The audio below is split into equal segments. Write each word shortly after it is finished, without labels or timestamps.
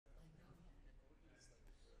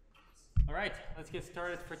All right, let's get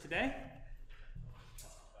started for today.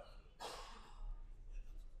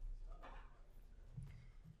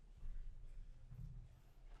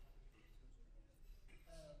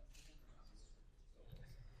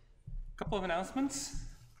 Couple of announcements.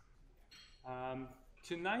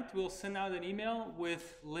 Tonight we'll send out an email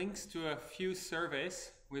with links to a few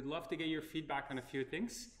surveys. We'd love to get your feedback on a few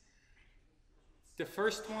things. The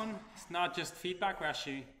first one is not just feedback, we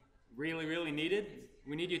actually really need it.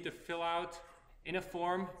 We need you to fill out in a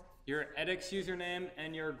form your edX username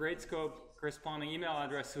and your GradeScope corresponding email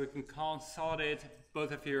address so we can consolidate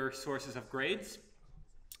both of your sources of grades.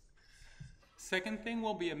 Second thing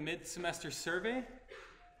will be a mid-semester survey.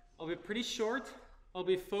 It'll be pretty short. I'll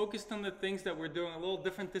be focused on the things that we're doing a little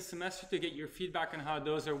different this semester to get your feedback on how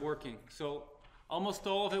those are working. So almost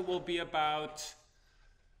all of it will be about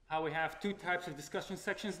how we have two types of discussion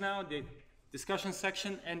sections now, the discussion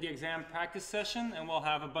section and the exam practice session, and we'll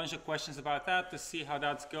have a bunch of questions about that to see how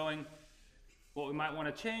that's going, what we might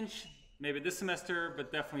want to change, maybe this semester,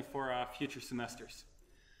 but definitely for future semesters.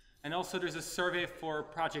 And also there's a survey for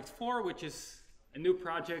Project 4, which is a new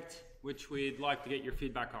project which we'd like to get your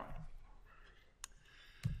feedback on.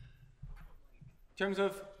 In terms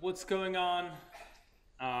of what's going on,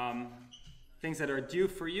 things that are due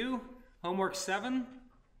for you, homework 7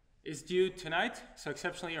 is due tonight. So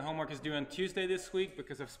exceptionally, your homework is due on Tuesday this week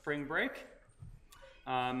because of spring break.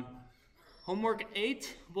 Homework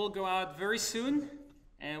 8 will go out very soon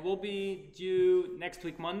and will be due next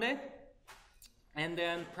week, Monday. And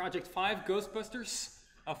then Project 5, Ghostbusters,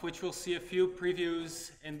 of which we'll see a few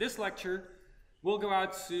previews in this lecture, will go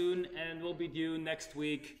out soon and will be due next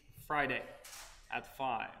week, Friday at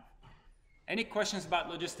 5. Any questions about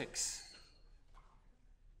logistics?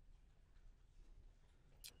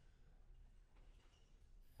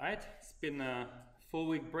 All right, it's been a full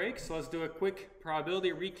week break, so let's do a quick probability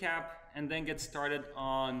recap and then get started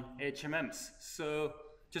on HMMs. So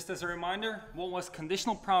just as a reminder, what was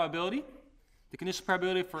conditional probability? The conditional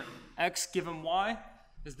probability for x given y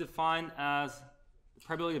is defined as the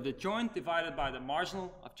probability of the joint divided by the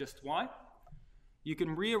marginal of just y. You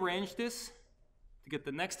can rearrange this to get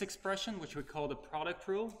the next expression, which we call the product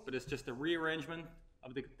rule, but it's just a rearrangement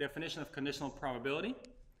of the definition of conditional probability.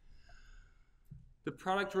 The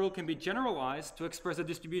product rule can be generalized to express a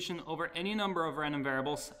distribution over any number of random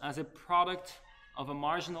variables as a product of a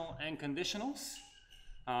marginal and conditionals.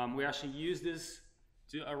 We actually use this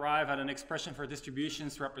to arrive at an expression for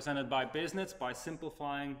distributions represented by Bayes-Nets by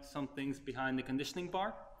simplifying some things behind the conditioning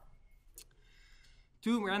bar.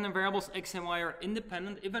 Two random variables x and y are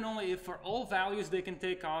independent if and only if for all values they can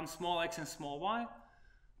take on small x and small y.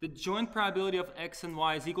 The joint probability of x and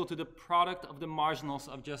y is equal to the product of the marginals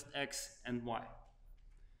of just x and y.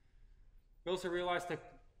 We also realized that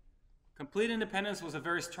complete independence was a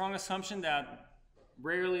very strong assumption that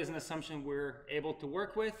rarely is an assumption we're able to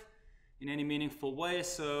work with in any meaningful way.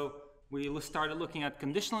 So we started looking at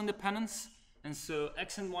conditional independence. And so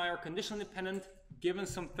x and y are conditionally independent given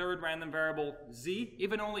some third random variable z,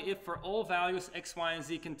 even only if for all values x, y, and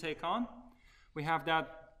z can take on. We have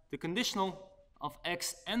that the conditional of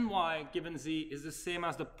x and y given z is the same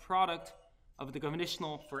as the product of the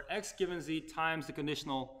conditional for x given z times the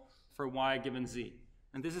conditional for y given z.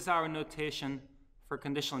 And this is our notation for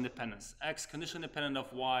conditional independence. X conditionally independent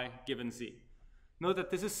of y given z. Note that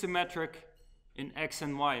this is symmetric in x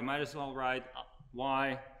and y. You might as well write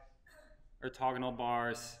y orthogonal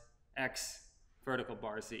bars, x vertical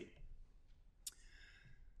bar z.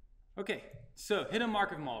 Okay, so hidden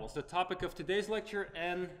Markov models, the topic of today's lecture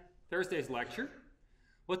and Thursday's lecture.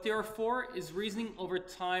 What they are for is reasoning over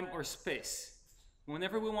time or space.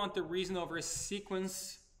 Whenever we want to reason over a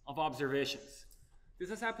sequence of observations. This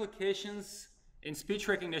has applications in speech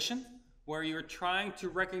recognition where you're trying to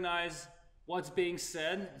recognize what's being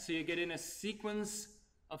said. So you get in a sequence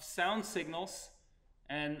of sound signals,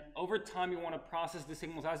 and over time you want to process the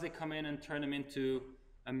signals as they come in and turn them into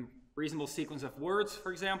a reasonable sequence of words,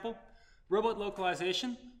 for example. Robot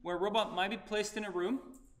localization, where a robot might be placed in a room.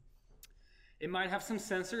 It might have some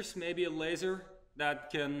sensors, maybe a laser that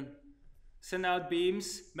can send out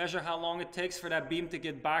beams, measure how long it takes for that beam to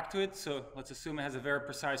get back to it. So let's assume it has a very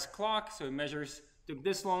precise clock. So it measures, took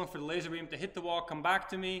this long for the laser beam to hit the wall, come back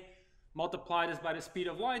to me, multiply this by the speed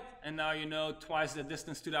of light, and now you know twice the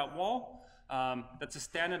distance to that wall. That's a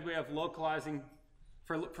standard way of localizing,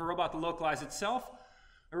 for a robot to localize itself.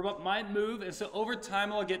 A robot might move, and so over time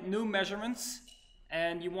it'll get new measurements,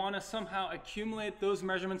 and you want to somehow accumulate those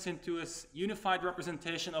measurements into a unified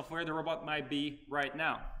representation of where the robot might be right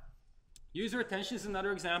now. User attention is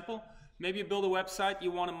another example. Maybe you build a website,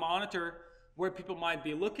 you want to monitor where people might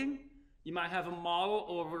be looking. You might have a model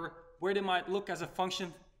over where they might look as a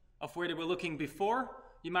function of where they were looking before.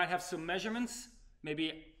 You might have some measurements,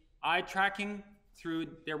 maybe eye tracking through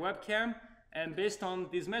their webcam, and based on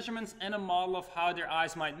these measurements and a model of how their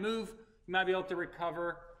eyes might move, you might be able to recover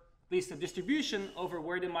at least a distribution over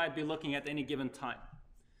where they might be looking at any given time.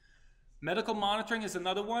 Medical monitoring is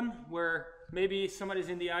another one where maybe somebody's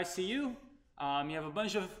in the ICU, you have a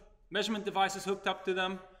bunch of measurement devices hooked up to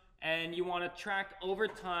them, and you want to track over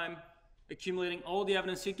time, accumulating all the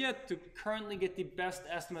evidence you get to currently get the best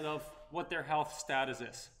estimate of what their health status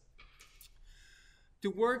is. To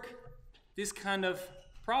work these kind of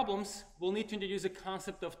problems, we'll need to introduce a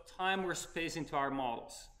concept of time or space into our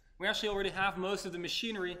models. We actually already have most of the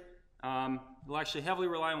machinery. We'll actually heavily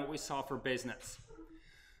rely on what we saw for base nets.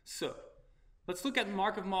 So let's look at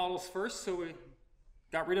Markov models first. So we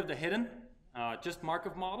got rid of the hidden, just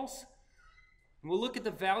Markov models. And we'll look at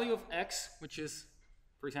the value of x, which is,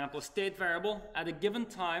 for example, a state variable at a given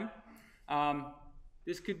time.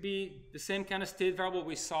 This could be the same kind of state variable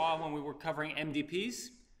we saw when we were covering MDPs.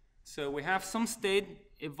 So we have some state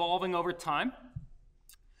evolving over time.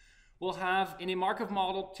 We'll have in a Markov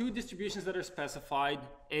model two distributions that are specified.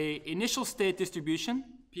 A initial state distribution,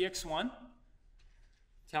 px1,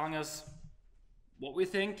 telling us what we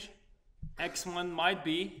think x1 might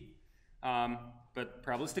be, but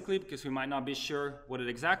probabilistically, because we might not be sure what it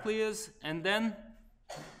exactly is. And then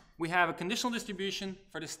we have a conditional distribution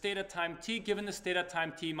for the state at time t given the state at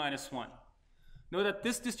time t minus 1. Note that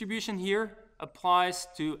this distribution here applies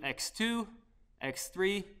to x2,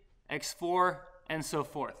 x3, x4, and so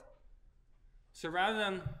forth. So rather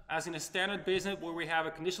than, as in a standard base net where we have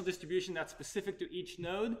a conditional distribution that's specific to each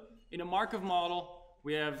node, in a Markov model,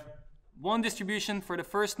 we have one distribution for the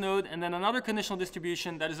first node and then another conditional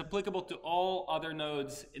distribution that is applicable to all other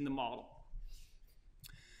nodes in the model.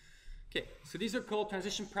 Okay, so these are called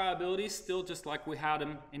transition probabilities, still just like we had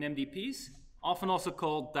them in MDPs, often also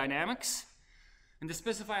called dynamics, and to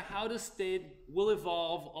specify how the state will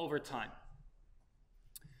evolve over time.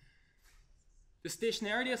 The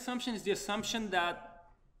stationarity assumption is the assumption that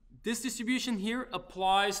this distribution here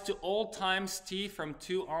applies to all times t from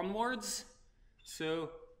 2 onwards. So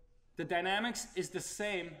the dynamics is the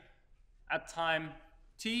same at time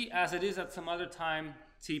t as it is at some other time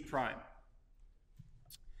t prime.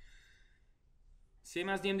 Same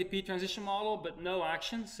as the MDP transition model, but no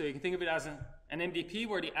action. So you can think of it as an MDP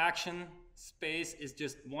where the action space is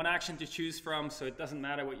just one action to choose from, so it doesn't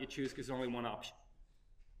matter what you choose because there's only one option.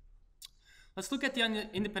 Let's look at the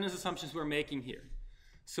independence assumptions we're making here.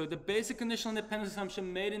 So the basic conditional independence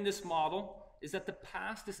assumption made in this model is that the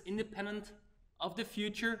past is independent of the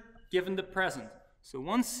future given the present. So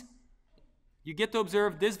once you get to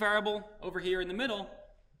observe this variable over here in the middle,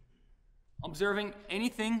 observing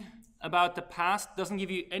anything about the past doesn't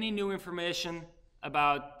give you any new information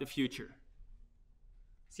about the future.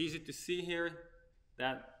 It's easy to see here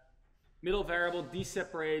that middle variable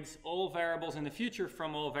deseparates all variables in the future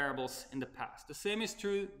from all variables in the past. The same is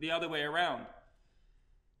true the other way around.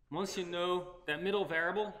 Once you know that middle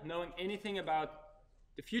variable, knowing anything about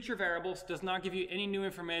the future variables does not give you any new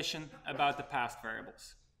information about the past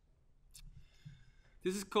variables.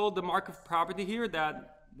 This is called the Markov property here,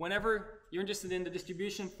 that whenever you're interested in the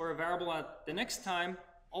distribution for a variable at the next time,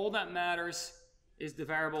 all that matters is the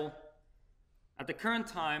variable at the current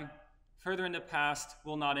time. Further in the past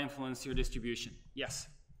will not influence your distribution. Yes?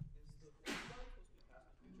 Is the past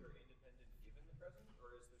and future independent given the present, or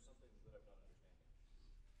is there something that I'm not understanding?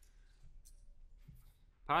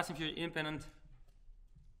 Past and future independent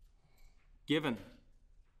given.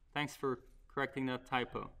 Thanks for correcting that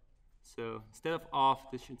typo. So instead of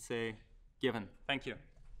off, this should say given. Thank you.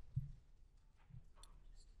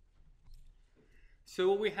 So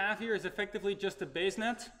what we have here is effectively just a base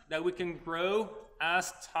net that we can grow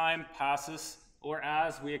as time passes or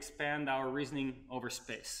as we expand our reasoning over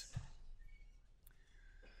space.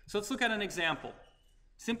 So let's look at an example.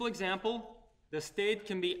 Simple example, the state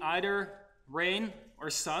can be either rain or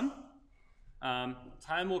sun.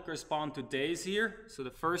 Time will correspond to days here. So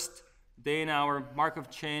the first day in our Markov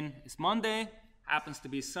chain is Monday, happens to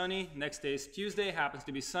be sunny. Next day is Tuesday, happens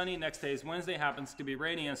to be sunny. Next day is Wednesday, happens to be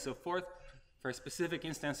rainy, and so forth, for a specific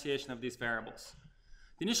instantiation of these variables.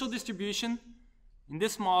 The initial distribution in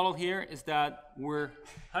this model here is that we're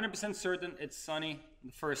 100% certain it's sunny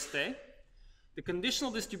the first day. The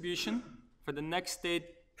conditional distribution for the next state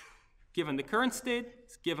given the current state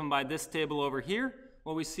is given by this table over here.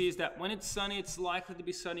 What we see is that when it's sunny, it's likely to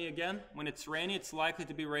be sunny again. When it's rainy, it's likely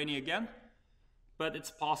to be rainy again. But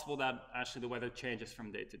it's possible that actually the weather changes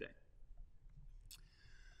from day to day.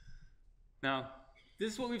 Now,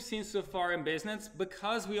 This is what we've seen so far in Bayesnets.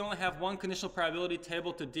 Because we only have one conditional probability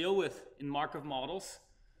table to deal with in Markov models,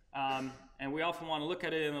 and we often want to look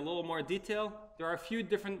at it in a little more detail, there are a few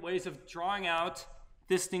different ways of drawing out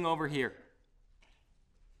this thing over here.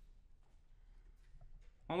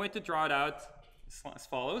 One way to draw it out is as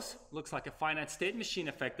follows. Looks like a finite state machine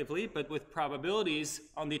effectively, but with probabilities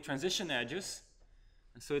on the transition edges.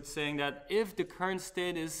 And so it's saying that if the current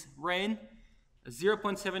state is rain, a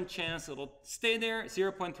 0.7 chance it'll stay there,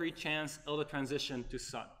 0.3 chance it'll transition to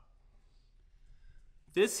sun.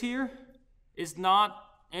 This here is not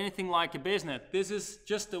anything like a Bayesnet. This is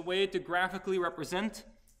just a way to graphically represent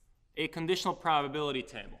a conditional probability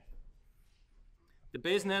table. The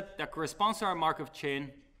Bayesnet that corresponds to our Markov chain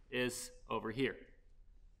is over here.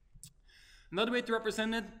 Another way to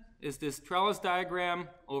represent it is this trellis diagram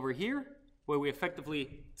over here, where we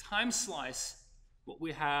effectively time slice what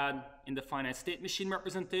we had in the finite state machine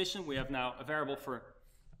representation. We have now a variable for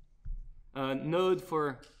a node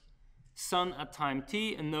for sun at time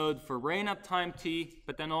t, a node for rain at time t,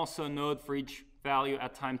 but then also a node for each value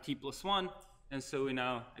at time t plus 1. And so we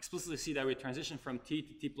now explicitly see that we transition from t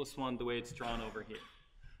to t plus 1 the way it's drawn over here.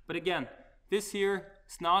 But again, this here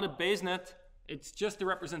is not a Bayesnet. It's just a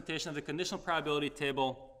representation of the conditional probability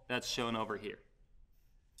table that's shown over here.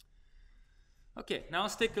 Okay, now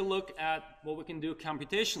let's take a look at what we can do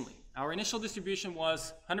computationally. Our initial distribution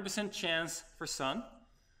was 100% chance for sun.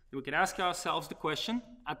 We can ask ourselves the question,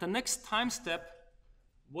 at the next time step,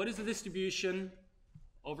 what is the distribution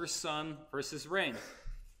over sun versus rain?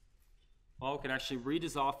 Well, we can actually read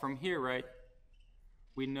this off from here, right?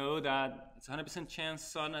 We know that it's 100% chance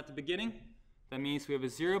sun at the beginning. That means we have a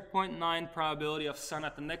 0.9 probability of sun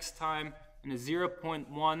at the next time and a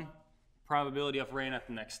 0.1 probability of rain at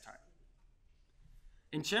the next time.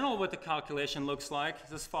 In general, what the calculation looks like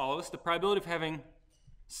is as follows. The probability of having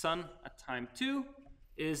sun at time 2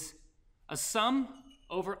 is a sum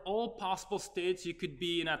over all possible states you could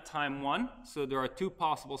be in at time 1. So there are two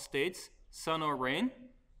possible states, sun or rain.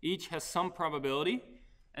 Each has some probability.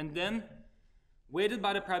 And then, weighted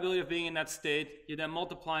by the probability of being in that state, you then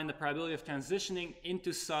multiply the probability of transitioning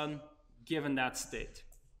into sun given that state.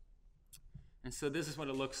 And so this is what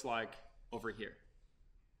it looks like over here.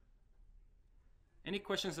 Any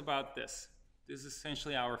questions about this? This is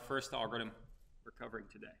essentially our first algorithm we're covering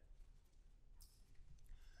today.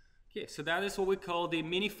 Okay, so that is what we call the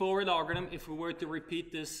mini forward algorithm if we were to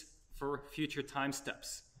repeat this for future time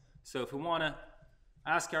steps. So if we want to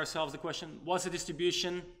ask ourselves the question, what's the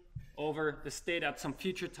distribution over the state at some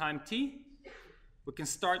future time t? We can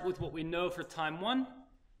start with what we know for time 1.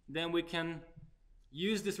 Then we can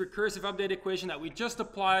use this recursive update equation that we just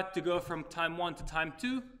applied to go from time 1 to time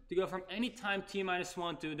 2, to go from any time t minus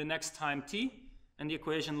 1 to the next time t. And the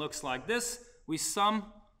equation looks like this. We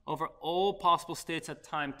sum over all possible states at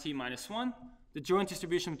time t minus 1, the joint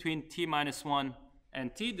distribution between t minus 1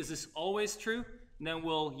 and t. This is always true. And then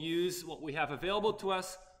we'll use what we have available to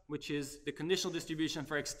us, which is the conditional distribution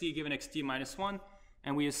for xt given xt minus 1.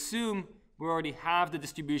 And we assume we already have the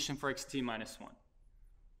distribution for xt minus 1.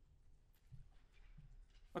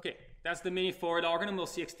 Okay, that's the mini forward algorithm. We'll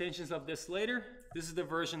see extensions of this later. This is the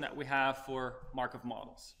version that we have for Markov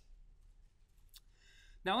models.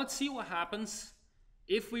 Now let's see what happens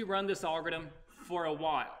if we run this algorithm for a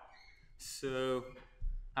while. So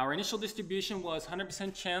our initial distribution was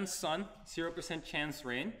 100% chance sun, 0% chance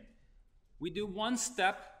rain. We do one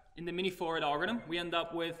step in the mini forward algorithm. We end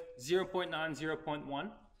up with 0.9,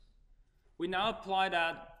 0.1. We now apply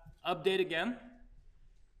that update again,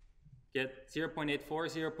 get 0.84,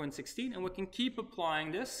 0.16, and we can keep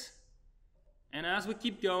applying this. And as we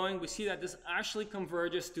keep going, we see that this actually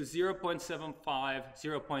converges to 0.75,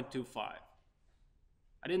 0.25.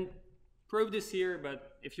 I didn't prove this here,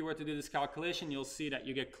 but if you were to do this calculation, you'll see that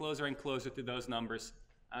you get closer and closer to those numbers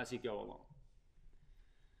as you go along.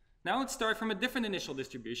 Now let's start from a different initial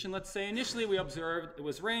distribution. Let's say initially we observed it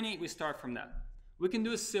was rainy. We start from that. We can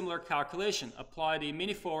do a similar calculation. Apply the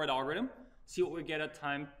mini forward algorithm, see what we get at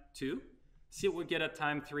time 2, see what we get at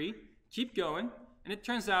time 3, keep going, and it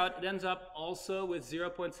turns out it ends up also with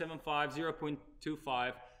 0.75,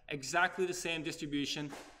 0.25, exactly the same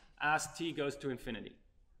distribution as t goes to infinity.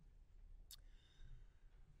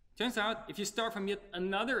 Turns out if you start from yet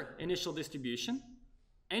another initial distribution,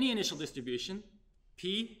 any initial distribution,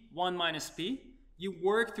 p, 1 minus p, you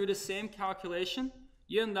work through the same calculation,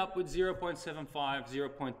 you end up with 0.75,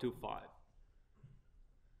 0.25.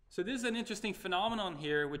 So this is an interesting phenomenon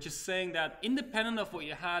here, which is saying that independent of what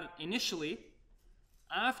you had initially,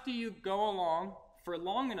 after you go along for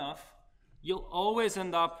long enough, you'll always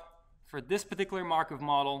end up, for this particular Markov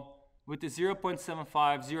model, with the 0.75,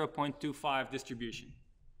 0.25 distribution.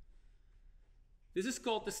 This is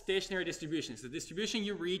called the stationary distribution. It's the distribution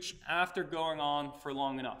you reach after going on for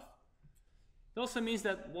long enough. It also means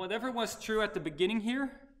that whatever was true at the beginning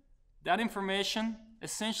here, that information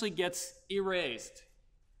essentially gets erased.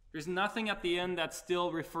 There's nothing at the end that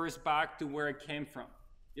still refers back to where it came from.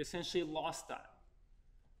 You essentially lost that.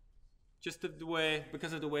 Just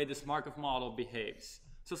because of the way this Markov model behaves.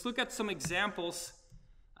 So let's look at some examples.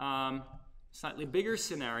 Slightly bigger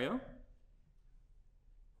scenario.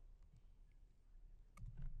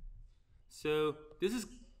 So this is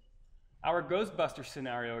our Ghostbuster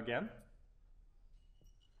scenario again.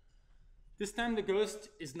 This time the ghost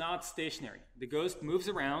is not stationary. The ghost moves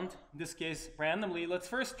around, in this case randomly. Let's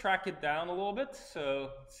first track it down a little bit. So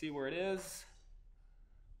let's see where it is.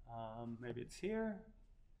 Maybe it's here.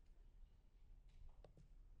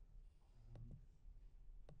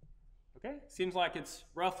 Okay, seems like it's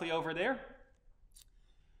roughly over there.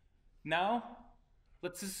 Now,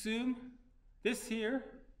 let's assume this here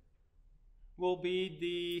will be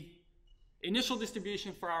the initial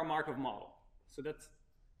distribution for our Markov model. So that's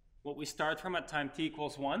what we start from at time t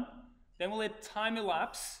equals 1. Then we'll let time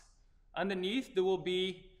elapse. Underneath, there will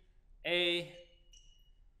be a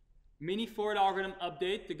mini forward algorithm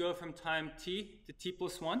update to go from time t to t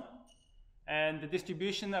plus 1. And the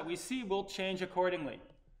distribution that we see will change accordingly.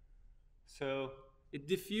 So it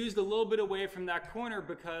diffused a little bit away from that corner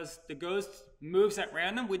because the ghost moves at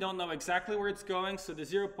random. We don't know exactly where it's going, so the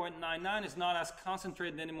 0.99 is not as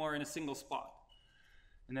concentrated anymore in a single spot.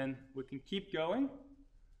 And then we can keep going.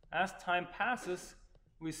 As time passes,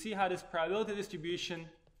 we see how this probability distribution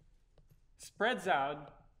spreads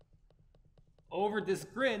out over this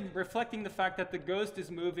grid, reflecting the fact that the ghost is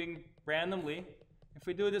moving randomly. If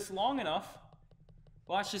we do this long enough,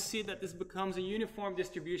 we'll actually see that this becomes a uniform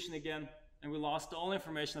distribution again, and we lost all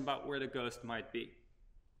information about where the ghost might be.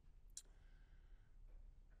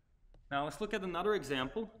 Now let's look at another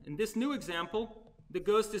example. In this new example, the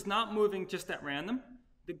ghost is not moving just at random.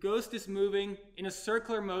 The ghost is moving in a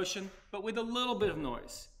circular motion, but with a little bit of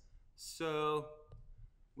noise. So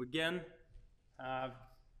we again have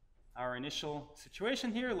our initial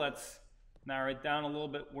situation here. Let's narrow it down a little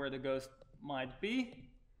bit where the ghost might be.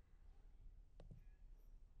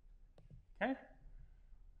 Okay.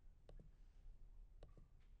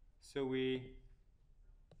 So we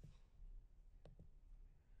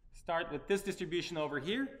start with this distribution over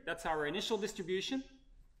here. That's our initial distribution.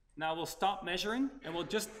 Now we'll stop measuring and we'll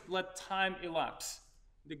just let time elapse.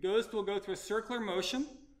 The ghost will go through a circular motion.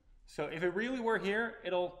 So if it really were here,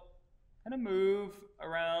 it'll kind of move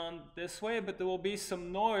around this way, but there will be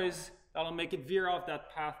some noise that'll make it veer off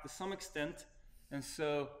that path to some extent. And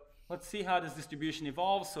so let's see how this distribution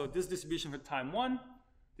evolves. So this distribution for time 1,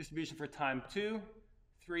 distribution for time 2,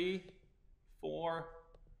 3, 4,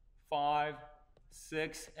 5,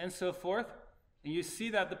 6, and so forth. And you see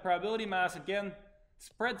that the probability mass again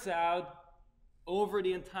spreads out over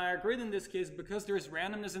the entire grid in this case because there is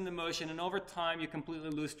randomness in the motion, and over time you completely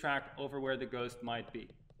lose track over where the ghost might be.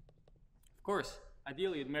 Of course,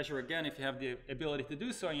 ideally you'd measure again if you have the ability to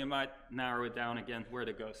do so, and you might narrow it down again where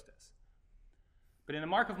the ghost is. But in a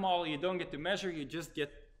Markov model, you don't get to measure, you just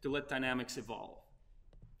get to let dynamics evolve.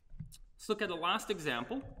 Let's look at the last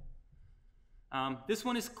example. This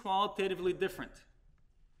one is qualitatively different.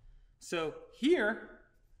 So here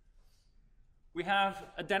we have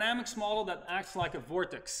a dynamics model that acts like a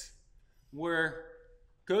vortex, where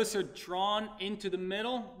ghosts are drawn into the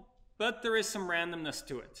middle, but there is some randomness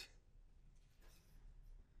to it.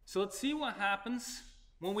 So let's see what happens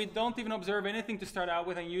when we don't even observe anything to start out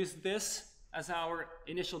with and use this as our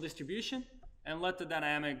initial distribution and let the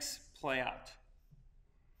dynamics play out.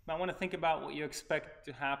 Now I want to think about what you expect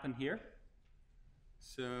to happen here.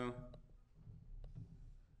 So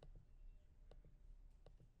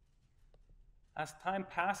as time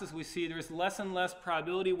passes, we see there's less and less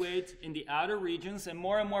probability weight in the outer regions and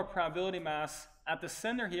more probability mass at the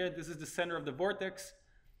center here. This is the center of the vortex.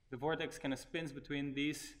 The vortex kind of spins between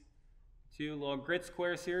these two little grid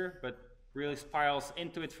squares here, but really spirals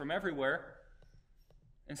into it from everywhere.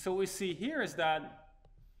 And so what we see here is that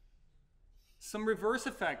some reverse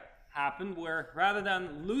effect happened where rather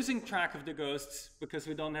than losing track of the ghosts because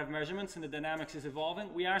we don't have measurements and the dynamics is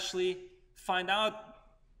evolving, we actually find out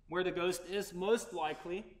where the ghost is most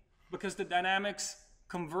likely because the dynamics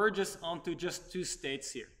converges onto just two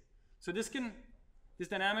states here. So this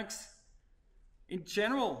dynamics in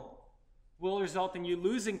general will result in you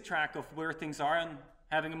losing track of where things are and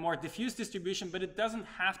having a more diffuse distribution, but it doesn't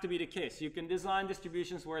have to be the case. You can design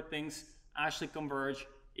distributions where things actually converge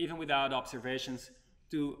even without observations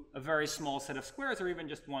to a very small set of squares or even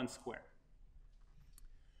just one square.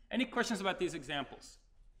 Any questions about these examples?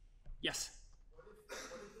 Yes?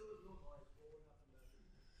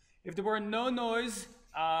 If there were no noise,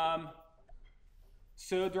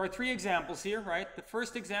 so there are three examples here, right? The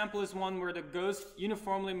first example is one where the ghosts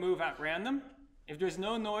uniformly move at random. If there's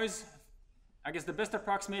no noise, I guess the best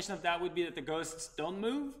approximation of that would be that the ghosts don't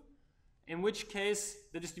move, in which case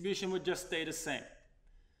the distribution would just stay the same.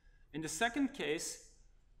 In the second case,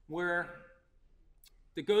 where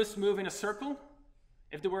the ghosts move in a circle,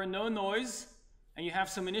 if there were no noise and you have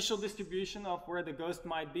some initial distribution of where the ghost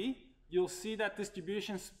might be, you'll see that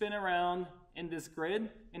distribution spin around in this grid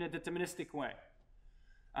in a deterministic way.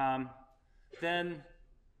 Then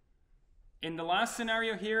in the last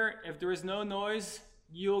scenario here, if there is no noise,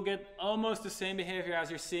 you'll get almost the same behavior as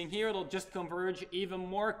you're seeing here. It'll just converge even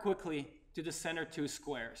more quickly to the center two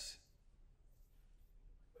squares.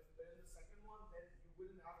 But then the second one, then you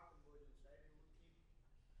wouldn't have a convergence,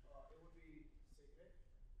 right? It would be cyclic,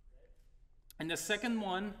 right? In the second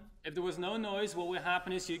one, if there was no noise, what would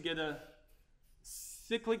happen is you get a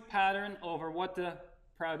cyclic pattern over what the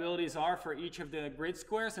probabilities are for each of the grid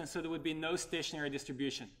squares, and so there would be no stationary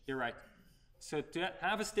distribution. You're right. So to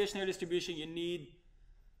have a stationary distribution, you need,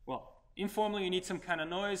 well, informally you need some kind of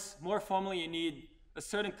noise. More formally, you need a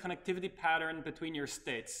certain connectivity pattern between your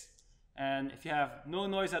states. And if you have no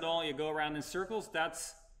noise at all, you go around in circles,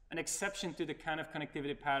 that's an exception to the kind of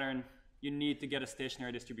connectivity pattern you need to get a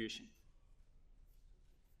stationary distribution.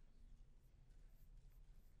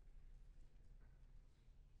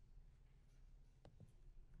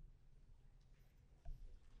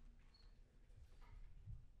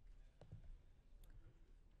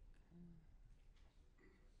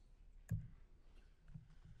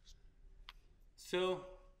 So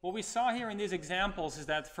what we saw here in these examples is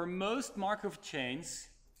that for most Markov chains,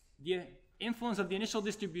 the influence of the initial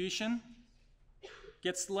distribution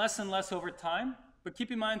gets less and less over time. But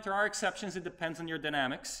keep in mind, there are exceptions. It depends on your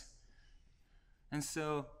dynamics. And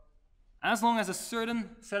so as long as a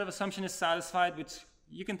certain set of assumptions is satisfied, which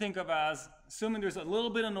you can think of as assuming there's a little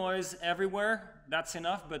bit of noise everywhere, that's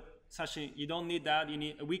enough. But essentially, you don't need that. You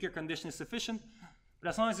need a weaker condition is sufficient. But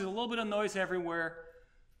as long as there's a little bit of noise everywhere,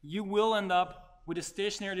 you will end up with a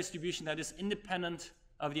stationary distribution that is independent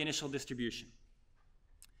of the initial distribution.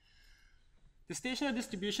 The stationary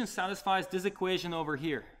distribution satisfies this equation over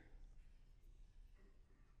here.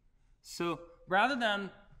 So rather than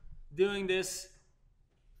doing this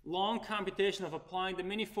long computation of applying the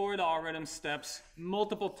mini-forward algorithm steps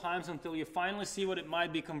multiple times until you finally see what it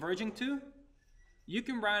might be converging to, you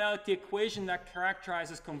can write out the equation that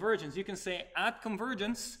characterizes convergence. You can say at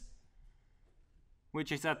convergence,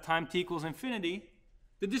 which is at time t equals infinity,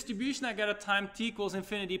 the distribution I get at time t equals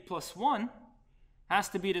infinity plus 1 has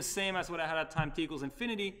to be the same as what I had at time t equals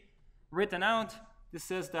infinity. Written out, this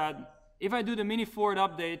says that if I do the mini-forward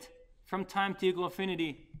update from time t equals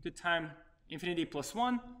infinity to time infinity plus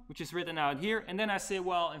 1, which is written out here, and then I say,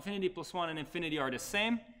 well, infinity plus 1 and infinity are the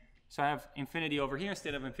same, so I have infinity over here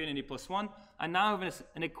instead of infinity plus 1, I now have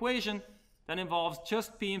an equation that involves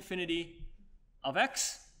just p infinity of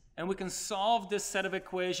x, and we can solve this set of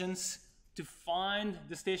equations to find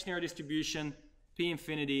the stationary distribution p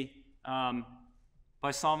infinity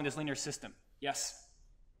by solving this linear system. Yes?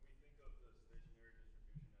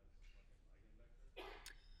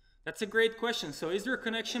 That's a great question. So is there a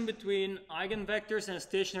connection between eigenvectors and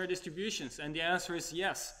stationary distributions? And the answer is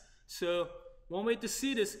yes. So one way to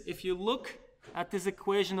see this, if you look at this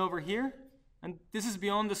equation over here, and this is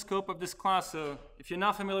beyond the scope of this class, so if you're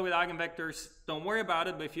not familiar with eigenvectors, don't worry about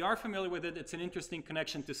it, but if you are familiar with it, it's an interesting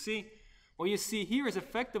connection to see. What you see here is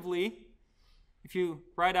effectively, if you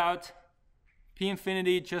write out p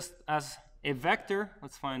infinity just as a vector,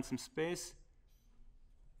 let's find some space.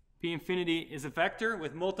 P infinity is a vector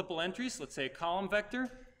with multiple entries, let's say a column vector.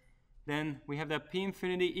 Then we have that p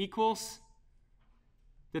infinity equals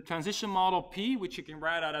the transition model p, which you can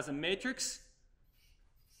write out as a matrix.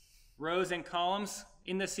 Rows and columns,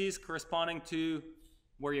 indices corresponding to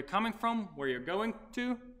where you're coming from, where you're going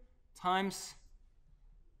to, times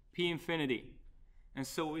p infinity. And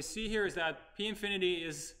so what we see here is that p infinity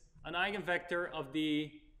is an eigenvector of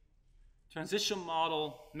the transition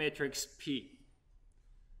model matrix P.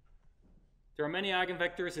 There are many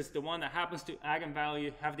eigenvectors. It's the one that happens to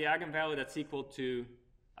have the eigenvalue that's equal to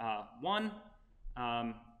 1.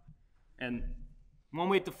 And one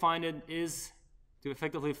way to find it is to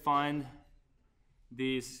effectively find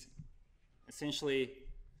these, essentially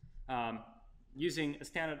using a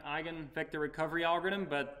standard eigenvector recovery algorithm,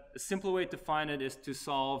 but a simple way to find it is to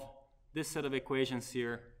solve this set of equations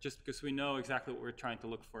here, just because we know exactly what we're trying to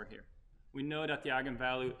look for here. we know that the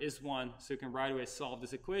eigenvalue is 1, so you can right away solve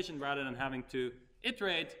this equation rather than having to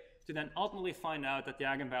iterate to then ultimately find out that the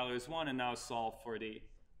eigenvalue is 1 and now solve for the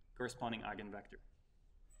corresponding eigenvector.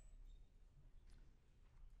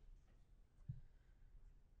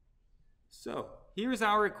 So here's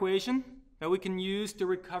our equation that we can use to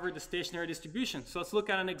recover the stationary distribution. So let's look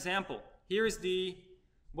at an example. Here's the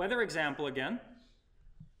weather example again.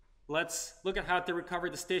 Let's look at how to recover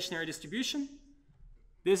the stationary distribution.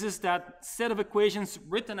 This is that set of equations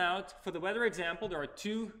written out for the weather example. There are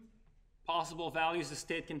 2 possible values the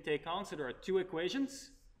state can take on, so there are 2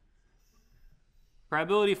 equations.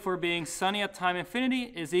 Probability for being sunny at time infinity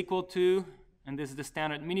is equal to, and this is the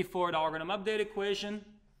standard mini-Ford algorithm update equation.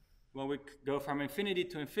 Well, we go from infinity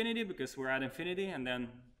to infinity because we're at infinity, and then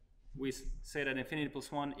we say that infinity plus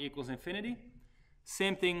 1 equals infinity.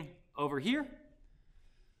 Same thing over here.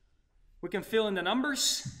 We can fill in the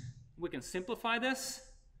numbers. We can simplify this.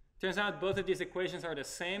 Turns out both of these equations are the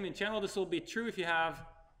same. In general, this will be true if you have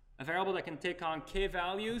a variable that can take on k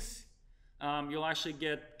values. You'll actually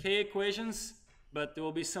get k equations, but there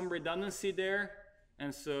will be some redundancy there.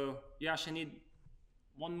 And so you actually need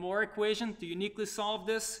one more equation to uniquely solve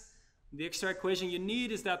this. The extra equation you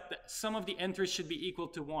need is that the sum of the entries should be equal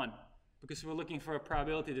to 1, because we're looking for a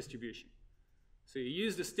probability distribution. So you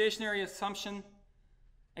use the stationary assumption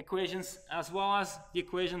equations as well as the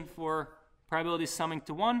equation for probability summing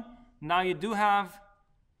to 1. Now you do have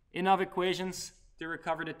enough equations to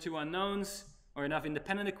recover the 2 unknowns, or enough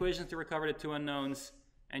independent equations to recover the 2 unknowns,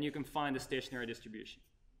 and you can find the stationary distribution.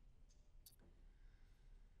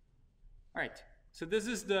 All right, so this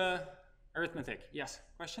is the arithmetic. Yes,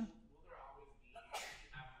 question?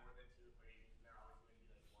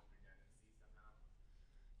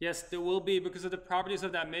 Yes, there will be, because of the properties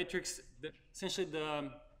of that matrix. Essentially,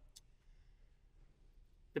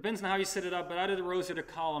 depends on how you set it up, but either the rows or the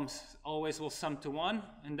columns always will sum to 1,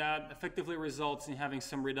 and that effectively results in having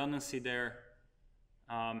some redundancy there.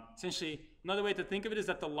 Essentially, another way to think of it is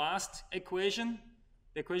that the last equation,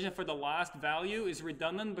 the equation for the last value, is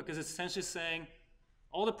redundant because it's essentially saying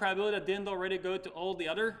all the probability that didn't already go to all the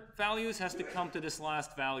other values has to come to this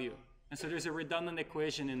last value. And so there's a redundant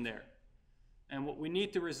equation in there. And what we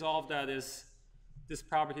need to resolve that is this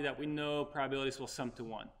property that we know probabilities will sum to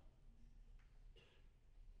 1.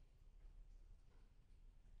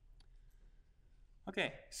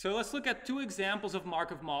 Okay, so let's look at 2 examples of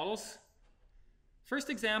Markov models. First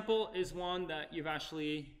example is one that you've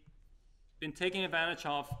actually been taking advantage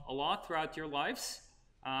of a lot throughout your lives.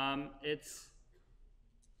 It's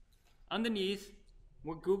underneath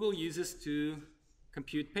what Google uses to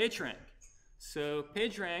compute PageRank. So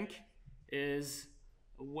PageRank is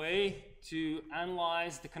a way to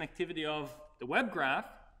analyze the connectivity of the web graph.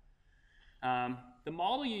 The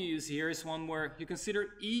model you use here is one where you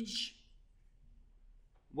consider each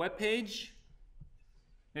web page,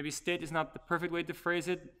 maybe state is not the perfect way to phrase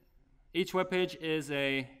it. Each web page is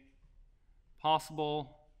a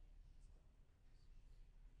possible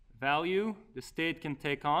value the state can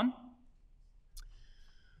take on.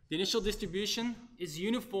 The initial distribution is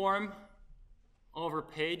uniform over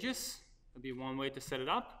pages. That'd be one way to set it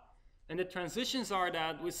up. And the transitions are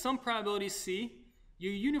that with some probability C,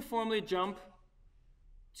 you uniformly jump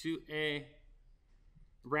to a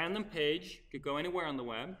random page, could go anywhere on the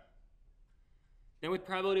web. Then with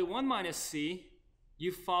probability 1 minus C,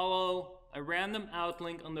 you follow a random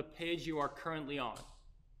outlink on the page you are currently on.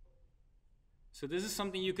 So this is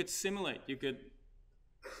something you could simulate. You could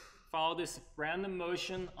follow this random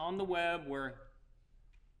motion on the web where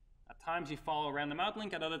at times you follow a random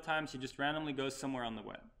outlink, at other times you just randomly go somewhere on the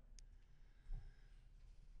web.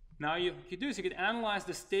 Now you could do is you could analyze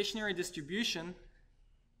the stationary distribution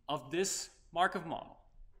of this Markov model.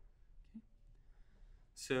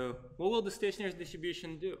 So what will the stationary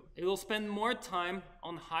distribution do? It will spend more time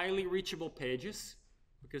on highly reachable pages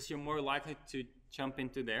because you're more likely to jump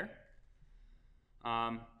into there.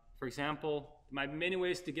 For example, there might be many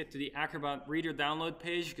ways to get to the Acrobat reader download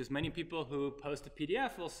page because many people who post a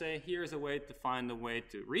PDF will say, here's a way to find a way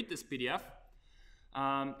to read this PDF.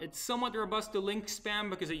 It's somewhat robust to link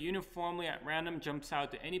spam because it uniformly at random jumps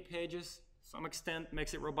out to any pages. To some extent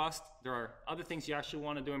makes it robust. There are other things you actually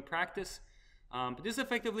want to do in practice. But this is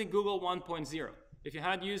effectively Google 1.0. If you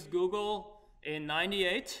had used Google in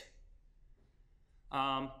 '98,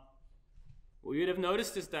 what you would have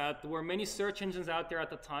noticed is that there were many search engines out there at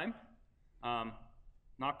the time,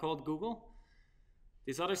 not called Google.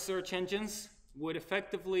 These other search engines would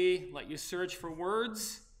effectively let you search for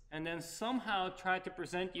words and then somehow try to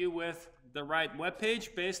present you with the right web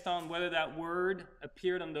page based on whether that word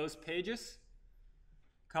appeared on those pages.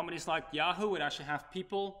 Companies like Yahoo would actually have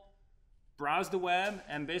people browsed the web,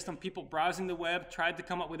 and based on people browsing the web, tried to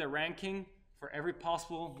come up with a ranking for every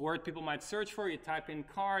possible word people might search for. You type in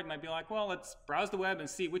car, it might be like, well, let's browse the web and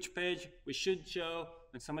see which page we should show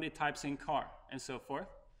when somebody types in car, and so forth.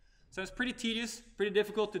 So it's pretty tedious, pretty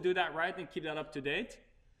difficult to do that right and keep that up to date.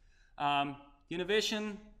 The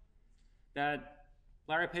innovation that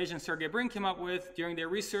Larry Page and Sergey Brin came up with during their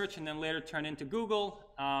research and then later turned into Google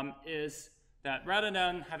is that rather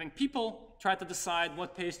than having people try to decide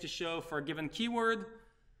what page to show for a given keyword,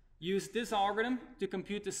 use this algorithm to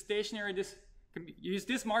compute the stationary, use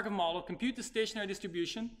this Markov model, compute the stationary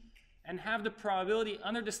distribution, and have the probability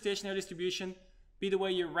under the stationary distribution be the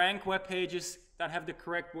way you rank web pages that have the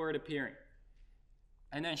correct word appearing.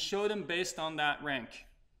 And then show them based on that rank.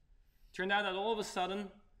 Turned out that all of a sudden,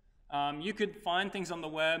 you could find things on the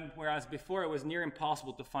web, whereas before it was near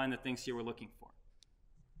impossible to find the things you were looking for.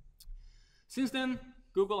 Since then,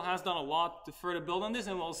 Google has done a lot to further build on this,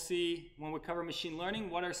 and we'll see when we cover machine learning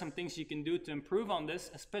what are some things you can do to improve on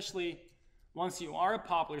this, especially once you are a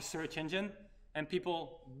popular search engine and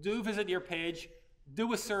people do visit your page,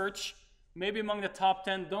 do a search, maybe among the top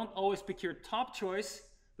 10, don't always pick your top choice,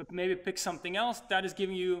 but maybe pick something else that is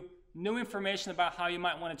giving you new information about how you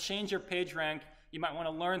might want to change your page rank. You might want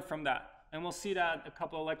to learn from that. And we'll see that a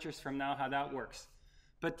couple of lectures from now, how that works.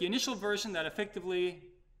 But the initial version that effectively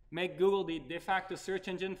made Google the de facto search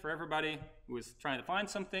engine for everybody who was trying to find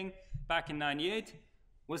something back in '98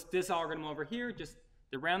 was this algorithm over here, just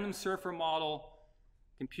the random surfer model,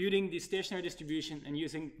 computing the stationary distribution and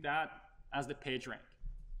using that as the page rank.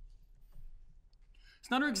 It's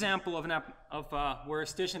another example of where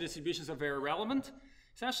stationary distributions are very relevant.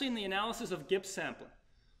 It's actually in the analysis of Gibbs sampling.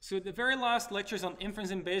 So the very last lectures on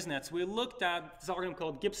inference in Bayes nets, we looked at this algorithm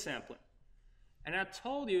called Gibbs sampling. And I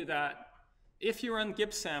told you that if you run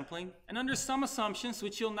Gibbs sampling, and under some assumptions,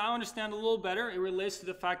 which you'll now understand a little better, it relates to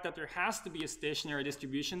the fact that there has to be a stationary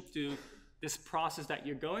distribution to this process that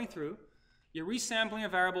you're going through. You're resampling a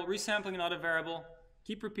variable, resampling another variable,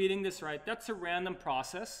 keep repeating this, right? That's a random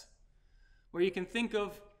process where you can think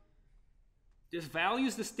of these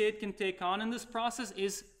values the state can take on in this process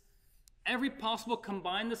is every possible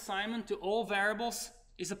combined assignment to all variables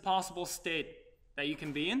is a possible state that you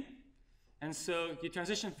can be in. And so you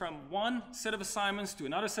transition from one set of assignments to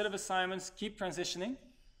another set of assignments, keep transitioning,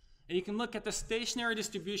 and you can look at the stationary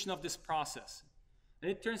distribution of this process. And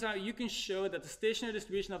it turns out you can show that the stationary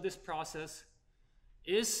distribution of this process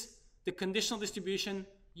is the conditional distribution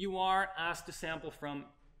you are asked to sample from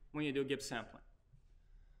when you do Gibbs sampling.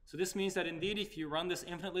 So this means that indeed, if you run this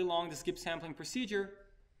infinitely long, this Gibbs sampling procedure,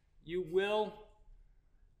 you will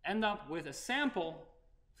end up with a sample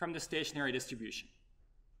from the stationary distribution.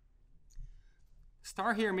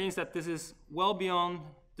 Star here means that this is well beyond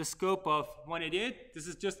the scope of 188. This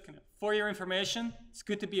is just kind of for your information. It's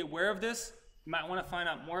good to be aware of this. You might want to find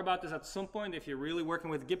out more about this at some point if you're really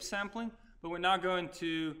working with Gibbs sampling, but we're not going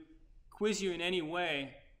to quiz you in any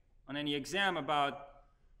way on any exam about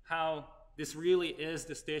how this really is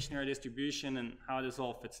the stationary distribution and how this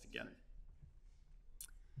all fits together.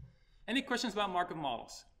 Any questions about Markov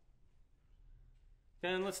models?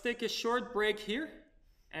 Then let's take a short break here,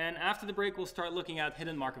 and after the break we'll start looking at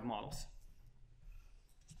hidden Markov models.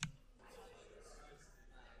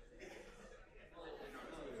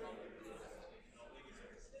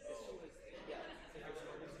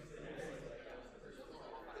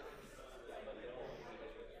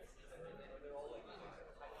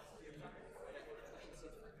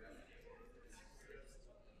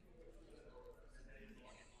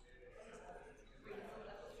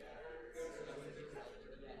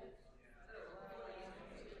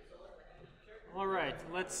 All right,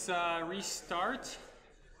 let's restart.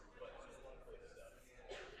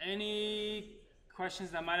 Any questions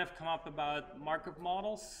that might have come up about Markov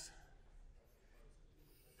models?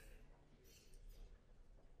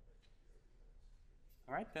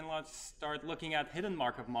 All right, then let's start looking at hidden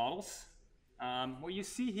Markov models. What you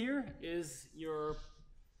see here is your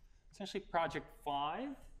essentially project 5,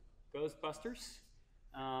 Ghostbusters.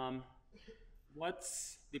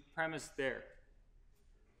 What's the premise there?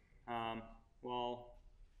 Well,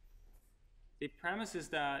 the premise is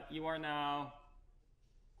that you are now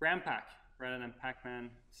Grandpak rather than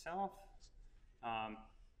Pac-Man itself.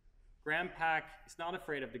 Grandpak is not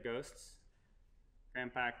afraid of the ghosts.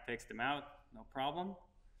 Grandpak takes them out, no problem.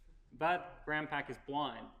 But Grandpak is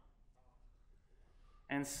blind.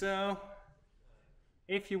 And so,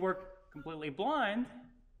 if you were completely blind,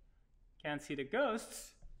 can't see the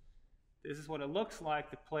ghosts, this is what it looks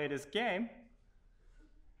like to play this game.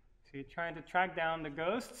 So you're trying to track down the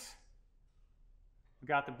ghosts. We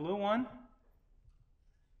got the blue one,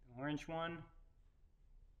 the orange one,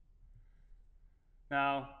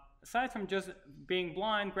 Now, aside from just being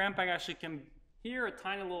blind, Grandpa actually can hear a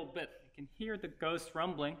tiny little bit. You can hear the ghost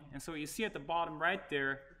rumbling. And so what you see at the bottom right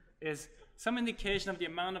there is some indication of the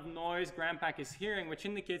amount of noise Grandpa is hearing, which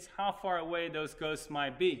indicates how far away those ghosts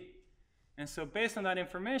might be. And so based on that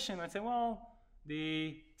information, I'd say, well,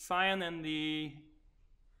 the cyan and the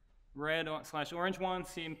red/orange one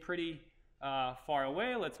seem pretty far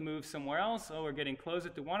away. Let's move somewhere else. Oh, we're getting closer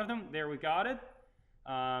to one of them. There, we got it.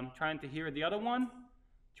 Trying to hear the other one.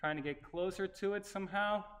 Trying to get closer to it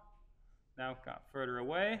somehow. Now got further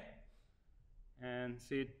away. And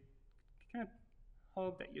so you kind of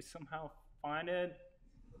hope that you somehow find it.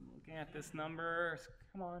 Looking at this number.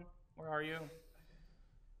 Come on, where are you?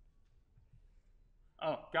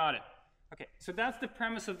 Oh, got it. Okay, so that's the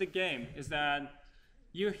premise of the game, is that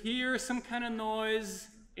you hear some kind of noise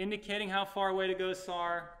indicating how far away the ghosts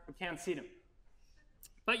are. We can't see them.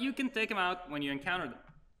 But you can take them out when you encounter them.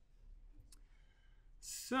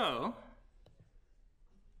 So,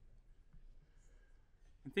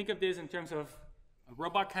 think of this in terms of a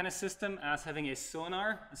robot kind of system as having a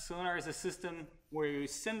sonar. A sonar is a system where you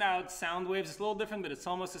send out sound waves. It's a little different, but it's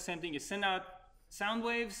almost the same thing. You send out sound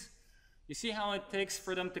waves. You see how it takes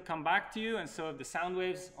for them to come back to you, and so if the sound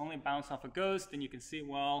waves only bounce off a ghost, then you can see,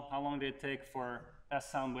 well, how long did it take for that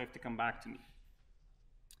sound wave to come back to me?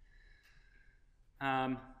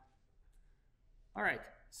 All right,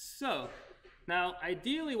 so now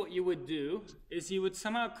ideally what you would do is you would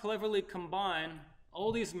somehow cleverly combine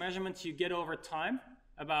all these measurements you get over time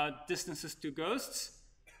about distances to ghosts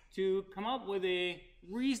to come up with a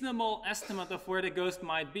reasonable estimate of where the ghost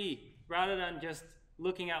might be, rather than just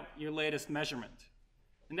looking at your latest measurement.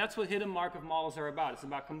 And that's what hidden Markov models are about. It's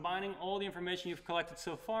about combining all the information you've collected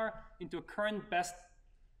so far into a current best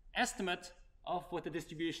estimate of what the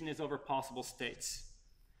distribution is over possible states.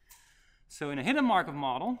 So in a hidden Markov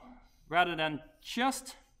model, rather than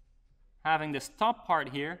just having this top part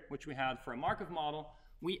here, which we had for a Markov model,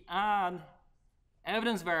 we add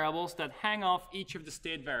evidence variables that hang off each of the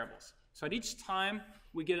state variables. So at each time,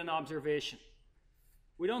 we get an observation.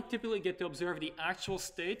 We don't typically get to observe the actual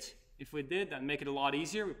state. If we did, that'd make it a lot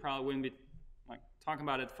easier. We probably wouldn't be talking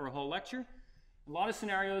about it for a whole lecture. In a lot of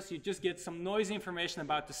scenarios, you just get some noisy information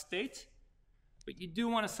about the state, but you do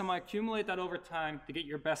want to somehow accumulate that over time to get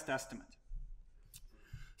your best estimate.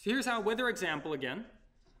 So here's our weather example again.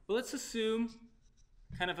 But let's assume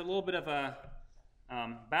kind of a little bit of a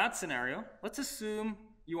bad scenario. Let's assume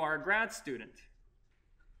you are a grad student.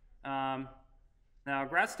 Now,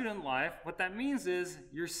 grad student life, what that means is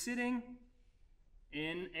you're sitting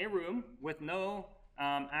in a room with no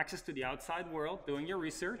access to the outside world, doing your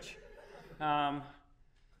research. And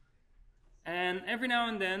every now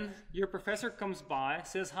and then, your professor comes by,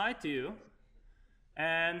 says hi to you,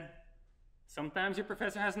 and sometimes your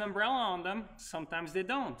professor has an umbrella on them, sometimes they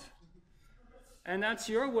don't. And that's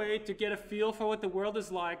your way to get a feel for what the world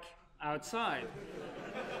is like outside.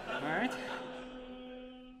 All right?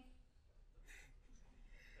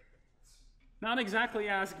 Not exactly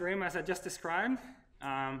as grim as I just described.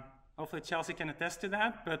 Hopefully Chelsea can attest to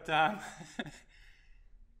that, but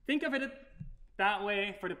think of it that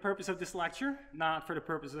way for the purpose of this lecture, not for the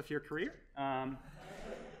purpose of your career.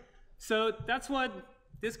 So that's what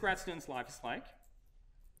this grad student's life is like.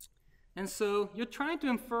 And so you're trying to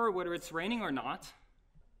infer whether it's raining or not,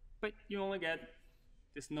 but you only get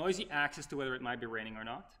this noisy access to whether it might be raining or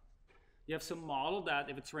not. You have some model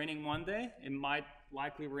that if it's raining one day, it might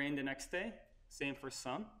likely rain the next day. Same for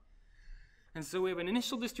sun. And so we have an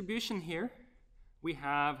initial distribution here. We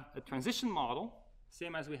have a transition model,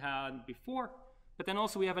 same as we had before, but then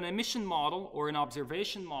also we have an emission model or an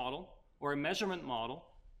observation model or a measurement model.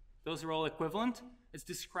 Those are all equivalent. It's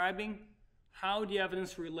describing how the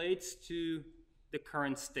evidence relates to the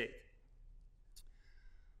current state.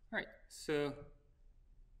 All right, so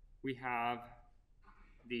we have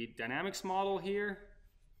the dynamics model here,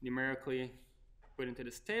 numerically put into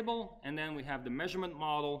this table, and then we have the measurement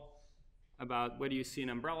model about whether you see an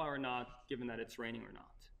umbrella or not, given that it's raining or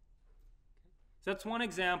not. So that's one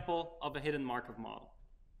example of a hidden Markov model.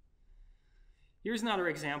 Here's another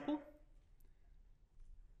example.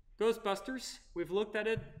 Ghostbusters, we've looked at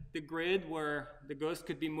it, the grid where the ghost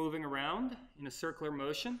could be moving around in a circular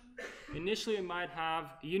motion. Initially it might have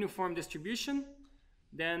a uniform distribution,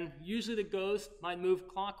 then usually the ghost might move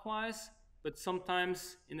clockwise, but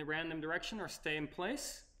sometimes in a random direction or stay in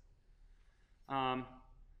place.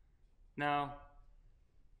 Now,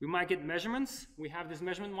 we might get measurements. We have this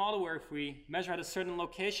measurement model where if we measure at a certain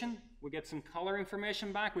location, we get some color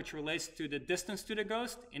information back, which relates to the distance to the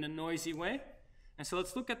ghost in a noisy way. And so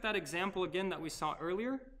let's look at that example again that we saw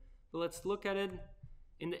earlier. But let's look at it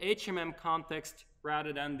in the HMM context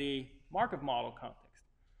rather than the Markov model context.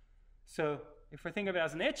 So if we think of it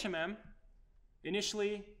as an HMM,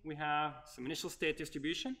 initially we have some initial state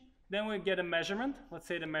distribution. Then we get a measurement. Let's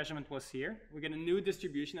say the measurement was here. We get a new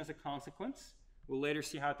distribution as a consequence. We'll later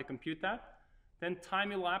see how to compute that. Then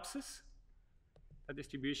time elapses. That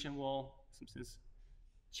distribution will, in some sense,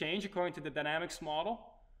 change according to the dynamics model.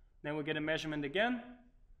 Then we get a measurement again.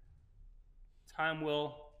 Time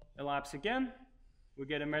will elapse again. We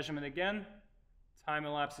get a measurement again. Time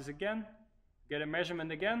elapses again. Get a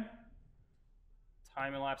measurement again.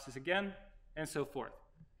 Time elapses again, and so forth.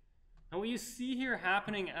 And what you see here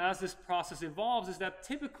happening as this process evolves is that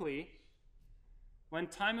typically, when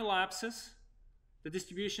time elapses, the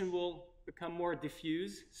distribution will become more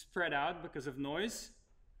diffuse, spread out because of noise.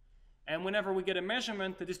 And whenever we get a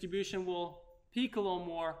measurement, the distribution will peak a little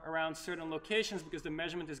more around certain locations because the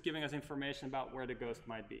measurement is giving us information about where the ghost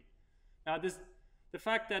might be. Now, the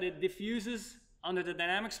fact that it diffuses under the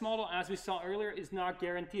dynamics model, as we saw earlier, is not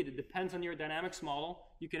guaranteed. It depends on your dynamics model.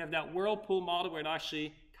 You can have that whirlpool model where it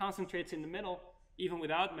actually concentrates in the middle, even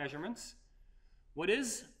without measurements. What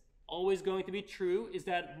is always going to be true is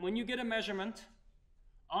that when you get a measurement,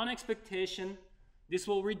 on expectation, this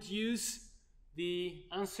will reduce the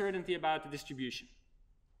uncertainty about the distribution,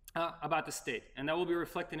 about the state. And that will be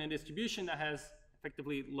reflected in a distribution that has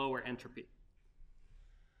effectively lower entropy.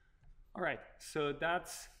 All right, so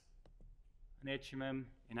that's an HMM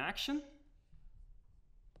in action.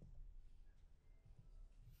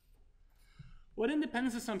 What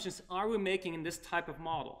independence assumptions are we making in this type of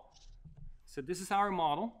model? So this is our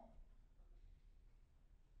model.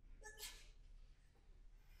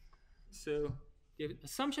 So the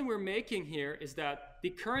assumption we're making here is that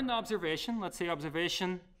the current observation, let's say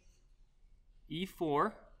observation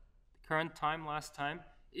E4, the current time, last time,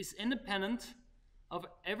 is independent of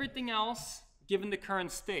everything else given the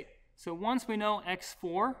current state. So once we know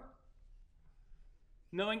X4,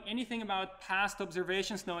 knowing anything about past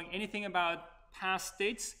observations, knowing anything about past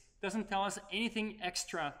states doesn't tell us anything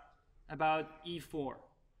extra about E4.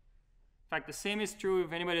 In fact, the same is true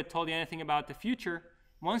if anybody told you anything about the future.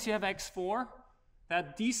 Once you have X4,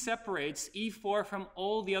 that deseparates E4 from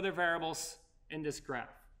all the other variables in this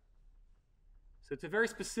graph. So it's a very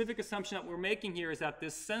specific assumption that we're making here, is that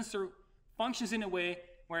this sensor functions in a way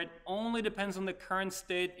where it only depends on the current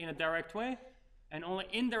state in a direct way and only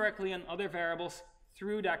indirectly on other variables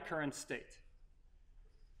through that current state.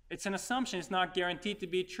 It's an assumption, it's not guaranteed to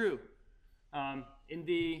be true. In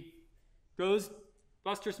the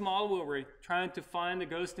Ghostbusters model where we're trying to find the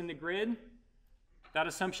ghost in the grid, that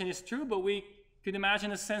assumption is true, but we could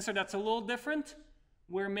imagine a sensor that's a little different,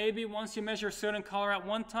 where maybe once you measure a certain color at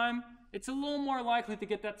one time, it's a little more likely to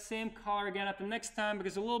get that same color again at the next time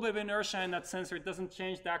because a little bit of inertia in that sensor, it doesn't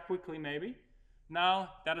change that quickly maybe. Now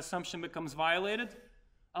that assumption becomes violated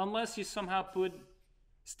unless you somehow put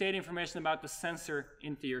state information about the sensor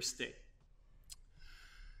into your state.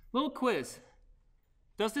 Little quiz.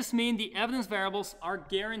 Does this mean the evidence variables are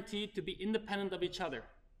guaranteed to be independent of each other?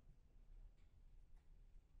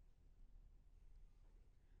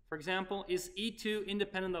 For example, is E2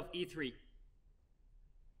 independent of E3?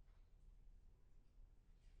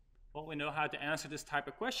 Well, we know how to answer this type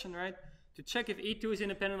of question, right? To check if E2 is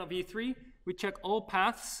independent of E3, we check all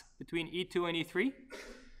paths between E2 and E3.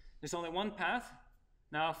 There's only one path.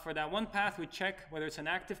 Now, for that one path, we check whether it's an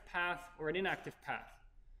active path or an inactive path.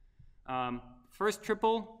 First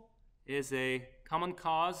triple is a common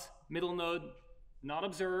cause, middle node not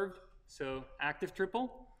observed, so active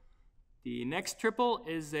triple. The next triple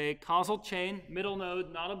is a causal chain, middle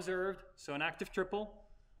node not observed, so an active triple.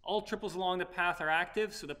 All triples along the path are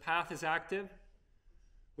active, so the path is active.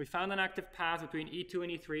 We found an active path between E2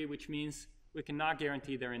 and E3, which means we cannot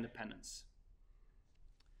guarantee their independence.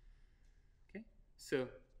 Okay, so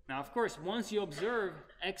now of course, once you observe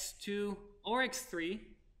X2 or X3,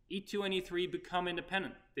 E2 and E3 become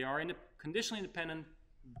independent. They are conditionally independent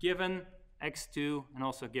given X2 and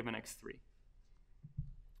also given X3.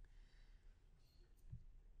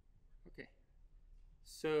 Okay,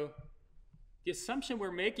 so the assumption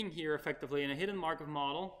we're making here effectively in a hidden Markov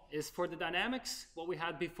model is for the dynamics, what we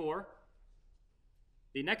had before.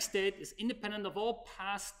 The next state is independent of all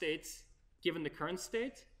past states given the current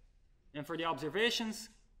state. And for the observations,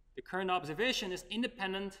 the current observation is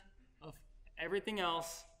independent of everything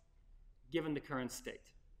else given the current state.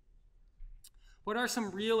 What are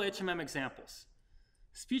some real HMM examples?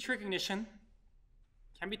 Speech recognition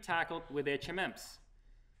can be tackled with HMMs.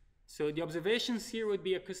 So the observations here would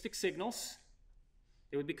be acoustic signals.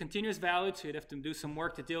 They would be continuous valued, so you'd have to do some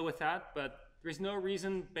work to deal with that, but There's no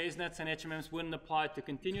reason base nets and HMMs wouldn't apply to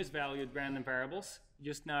continuous valued random variables.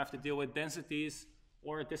 You just now have to deal with densities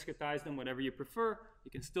or discretize them, whatever you prefer.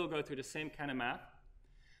 You can still go through the same kind of math.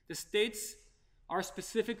 The states are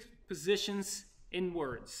specific positions in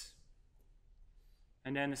words.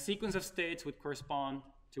 And then the sequence of states would correspond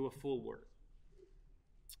to a full word.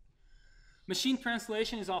 Machine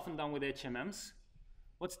translation is often done with HMMs.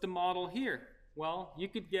 What's the model here? Well, you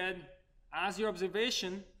could get, as your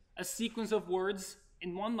observation, a sequence of words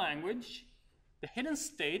in one language. The hidden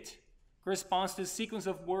state corresponds to a sequence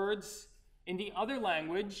of words in the other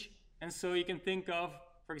language. And so you can think of,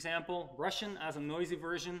 for example, Russian as a noisy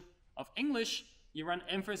version of English. You run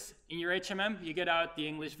inference in your HMM, you get out the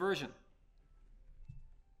English version.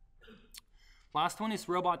 Last one is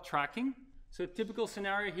robot tracking. So a typical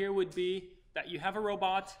scenario here would be that you have a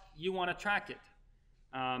robot, you want to track it.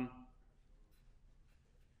 An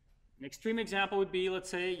extreme example would be, let's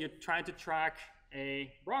say you're trying to track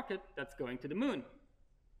a rocket that's going to the moon.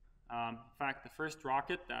 In fact, the first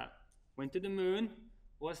rocket that went to the moon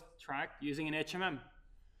was tracked using an HMM.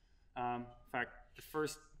 In fact, the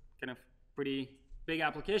first kind of pretty big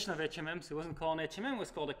application of HMMs, it wasn't called an HMM, it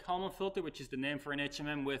was called a Kalman filter, which is the name for an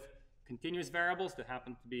HMM with continuous variables that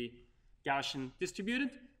happen to be Gaussian distributed,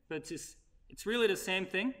 but it's really the same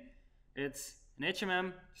thing. It's an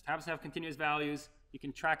HMM, just happens to have continuous values. You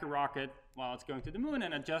can track a rocket while it's going to the moon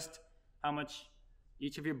and adjust how much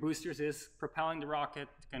each of your boosters is propelling the rocket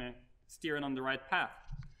to kind of steer it on the right path.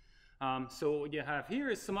 So what you have here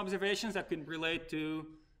is some observations that could relate to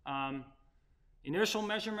inertial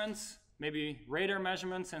measurements, maybe radar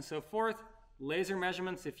measurements and so forth, laser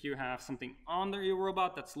measurements if you have something on your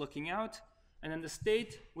robot that's looking out, and then the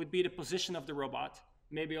state would be the position of the robot,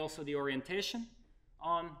 maybe also the orientation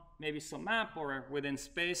on maybe some map or within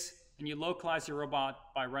space, and you localize your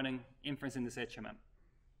robot by running inference in this HMM.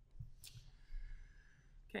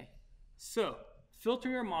 Okay, so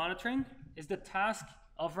filtering or monitoring is the task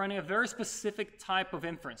of running a very specific type of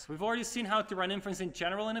inference. We've already seen how to run inference in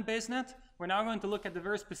general in a BaseNet. We're now going to look at the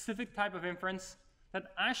very specific type of inference that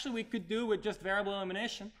actually we could do with just variable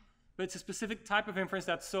elimination, but it's a specific type of inference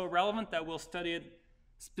that's so relevant that we'll study it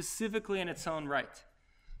specifically in its own right.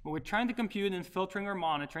 What we're trying to compute in filtering or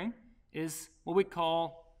monitoring is what we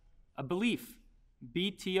call a belief,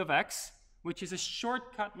 BT of x, which is a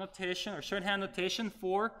shortcut notation or shorthand notation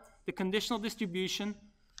for the conditional distribution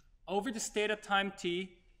over the state at time t,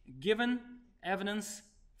 given evidence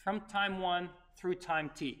from time 1 through time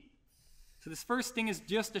t. So this first thing is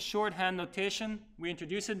just a shorthand notation. We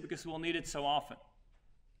introduce it because we'll need it so often.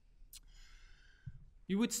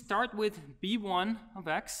 You would start with B1 of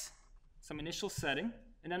x, some initial setting,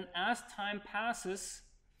 and then as time passes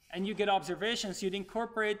and you get observations, you'd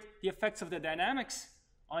incorporate the effects of the dynamics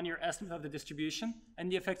on your estimate of the distribution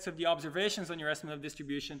and the effects of the observations on your estimate of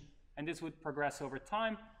distribution, and this would progress over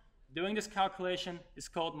time. Doing this calculation is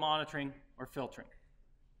called monitoring or filtering.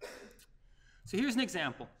 So here's an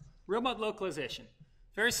example. Robot localization.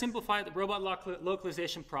 Very simplified robot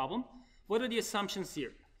localization problem. What are the assumptions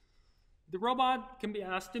here? The robot can be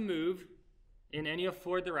asked to move in any of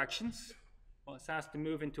 4 directions. Well, it's asked to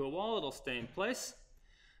move into a wall, it'll stay in place.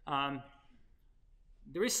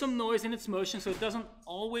 There is some noise in its motion, so it doesn't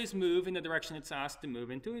always move in the direction it's asked to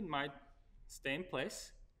move into. It might stay in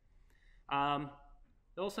place.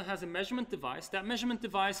 It also has a measurement device. That measurement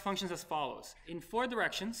device functions as follows. In 4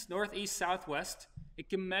 directions, north, east, south, west, it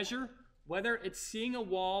can measure whether it's seeing a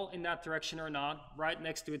wall in that direction or not right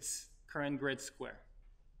next to its current grid square.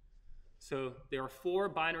 So there are 4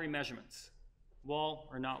 binary measurements, wall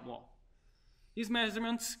or not wall. These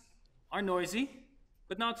measurements are noisy,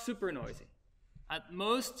 but not super noisy. At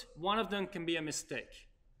most, one of them can be a mistake.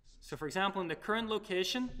 So for example, in the current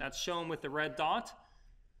location, that's shown with the red dot,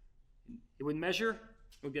 it would measure,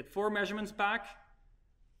 it would get 4 measurements back.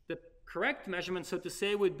 The correct measurement, so to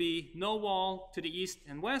say, would be no wall to the east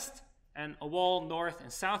and west, and a wall north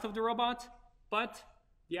and south of the robot, but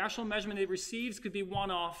the actual measurement it receives could be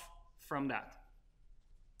one off from that.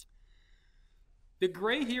 The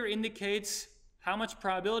gray here indicates how much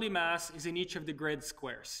probability mass is in each of the grid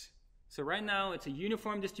squares. So right now it's a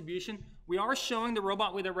uniform distribution. We are showing the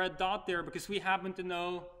robot with a red dot there because we happen to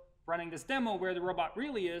know, running this demo, where the robot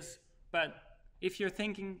really is, but if you're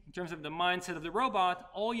thinking in terms of the mindset of the robot,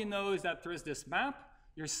 all you know is that there is this map,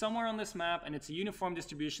 you're somewhere on this map, and it's a uniform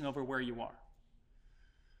distribution over where you are.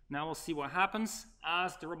 Now we'll see what happens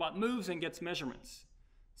as the robot moves and gets measurements.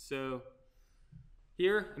 So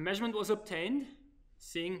here, a measurement was obtained,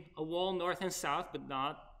 seeing a wall north and south, but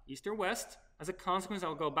not east or west. As a consequence,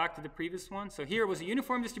 I'll go back to the previous one. So here was a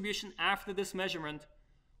uniform distribution. After this measurement,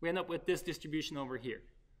 we end up with this distribution over here.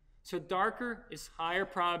 So darker is higher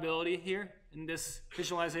probability here in this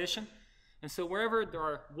visualization. And so wherever there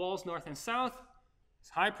are walls north and south, it's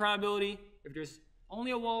high probability. If there's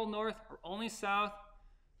only a wall north or only south,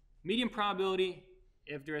 medium probability.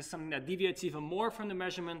 If there is something that deviates even more from the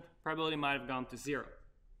measurement, probability might have gone to 0.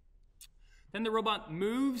 Then the robot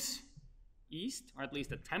moves east, or at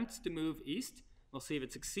least attempts to move east. We'll see if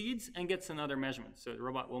it succeeds and gets another measurement. So the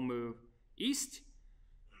robot will move east,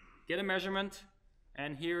 get a measurement,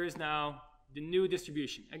 and here is now the new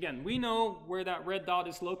distribution. Again, we know where that red dot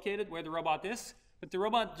is located, where the robot is, but the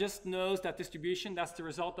robot just knows that distribution. That's the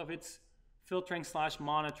result of its filtering /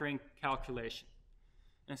 monitoring calculation.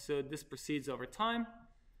 And so this proceeds over time.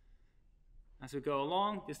 As we go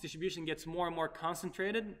along, this distribution gets more and more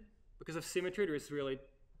concentrated. Because of symmetry, there is really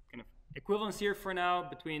kind of equivalence here for now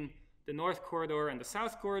between the north corridor and the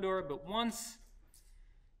south corridor, but once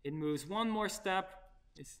it moves one more step,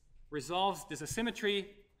 it resolves this asymmetry,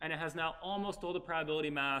 and it has now almost all the probability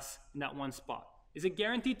mass in that one spot. Is it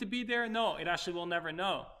guaranteed to be there? No, it actually will never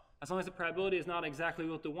know. As long as the probability is not exactly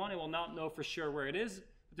equal to 1, it will not know for sure where it is,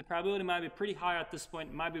 but the probability might be pretty high at this point.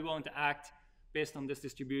 It might be willing to act based on this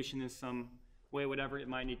distribution in some way, whatever it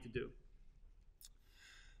might need to do.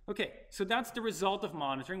 Okay, so that's the result of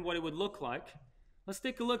monitoring, what it would look like. Let's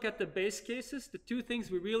take a look at the base cases, the two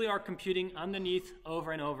things we really are computing underneath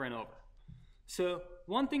over and over and over. So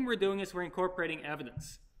one thing we're doing is we're incorporating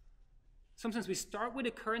evidence. Sometimes we start with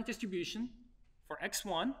a current distribution for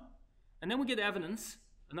x1, and then we get evidence,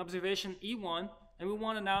 an observation E1, and we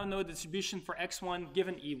want to now know the distribution for x1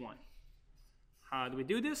 given E1. How do we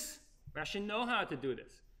do this? We actually know how to do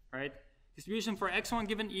this, right? Distribution for x1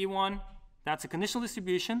 given E1, that's a conditional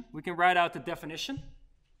distribution. We can write out the definition.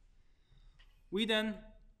 We then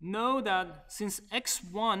know that since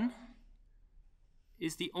x1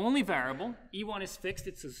 is the only variable, E1 is fixed,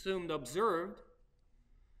 it's assumed observed,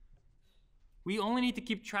 we only need to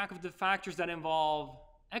keep track of the factors that involve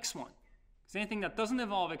x1. Because anything that doesn't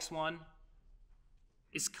involve x1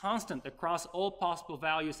 is constant across all possible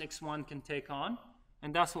values x1 can take on.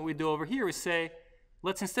 And that's what we do over here, is say,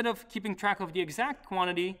 let's, instead of keeping track of the exact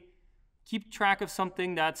quantity, keep track of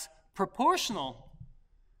something that's proportional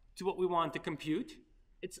to what we want to compute.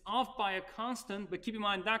 It's off by a constant, but keep in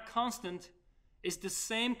mind that constant is the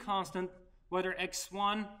same constant whether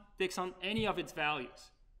x1 takes on any of its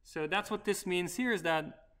values. So that's what this means here, is that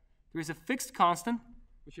there is a fixed constant,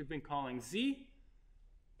 which we've been calling z,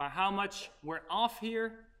 by how much we're off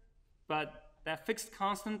here, but that fixed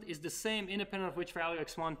constant is the same independent of which value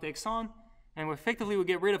x1 takes on. And effectively, we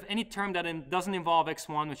get rid of any term that doesn't involve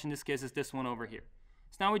x1, which in this case is this one over here.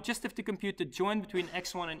 So now we just have to compute the join between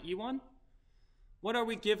x1 and E1. What are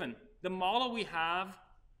we given? The model we have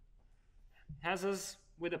has us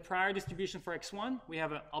with a prior distribution for x1. We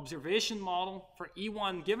have an observation model for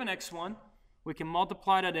E1 given x1. We can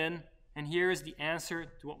multiply that in, and here is the answer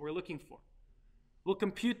to what we're looking for. We'll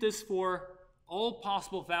compute this for all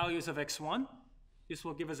possible values of x1. This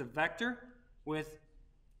will give us a vector with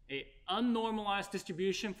an unnormalized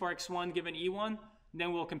distribution for x1 given E1.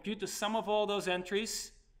 Then we'll compute the sum of all those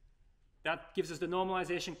entries. That gives us the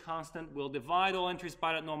normalization constant. We'll divide all entries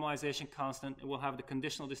by that normalization constant, and we'll have the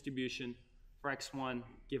conditional distribution for x1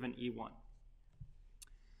 given E1.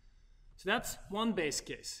 So that's one base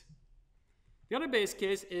case. The other base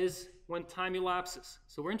case is when time elapses.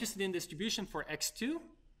 So we're interested in distribution for x2,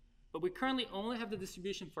 but we currently only have the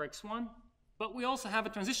distribution for x1, but we also have a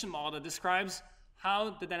transition model that describes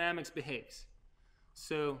how the dynamics behaves.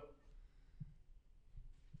 So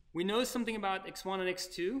we know something about x1 and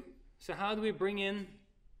x2. So how do we bring in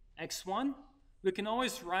x1? We can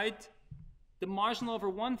always write the marginal over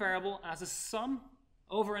one variable as a sum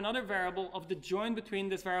over another variable of the join between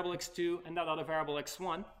this variable x2 and that other variable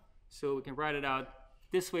x1. So we can write it out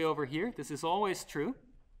this way over here. This is always true.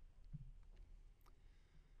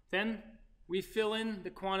 Then we fill in the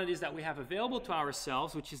quantities that we have available to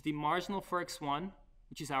ourselves, which is the marginal for x1,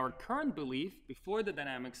 which is our current belief before the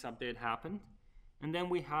dynamics update happened. And then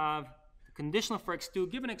we have the conditional for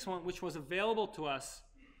x2 given x1, which was available to us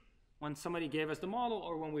when somebody gave us the model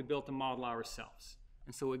or when we built the model ourselves.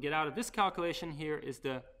 And so what we get out of this calculation here is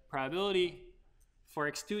the probability for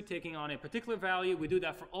x2 taking on a particular value. We do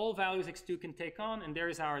that for all values x2 can take on, and there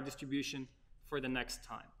is our distribution for the next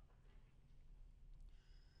time.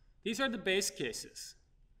 These are the base cases.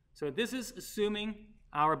 So this is assuming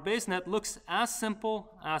our base net looks as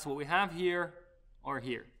simple as what we have here or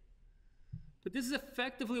here. But this is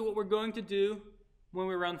effectively what we're going to do when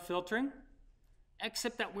we run filtering,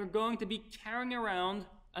 except that we're going to be carrying around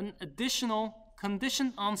an additional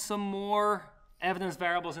condition on some more evidence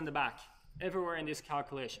variables in the back, everywhere in these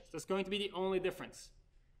calculations. That's going to be the only difference.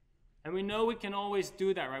 And we know we can always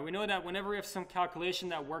do that, right? We know that whenever we have some calculation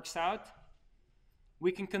that works out,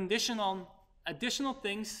 we can condition on additional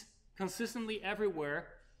things consistently everywhere,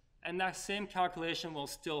 and that same calculation will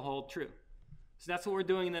still hold true. So that's what we're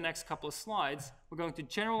doing in the next couple of slides. We're going to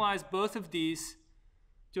generalize both of these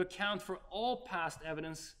to account for all past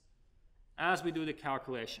evidence as we do the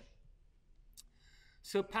calculation.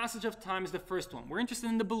 So passage of time is the first one. We're interested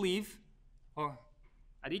in the belief, or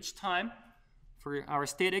at each time, for our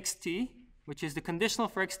state xt, which is the conditional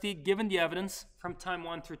for xt given the evidence from time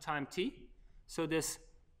 1 through time t. So this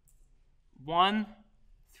 1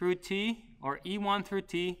 through t, or e1 through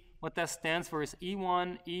t, what that stands for is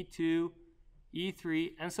e1, e2,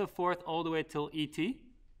 e3, and so forth, all the way till et.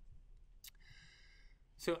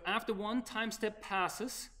 So after one time step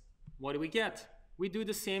passes, what do we get? We do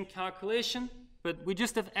the same calculation, but we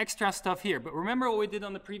just have extra stuff here. But remember what we did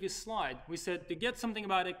on the previous slide. We said to get something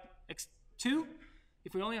about x2,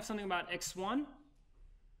 if we only have something about x1,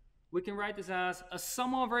 we can write this as a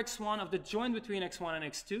sum over x1 of the joint between x1 and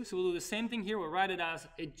x2. So we'll do the same thing here. We'll write it as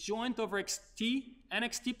a joint over xt and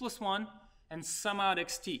xt plus 1 and sum out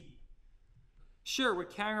xt. Sure, we're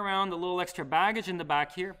carrying around a little extra baggage in the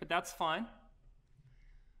back here, but that's fine.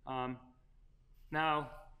 Now,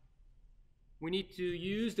 we need to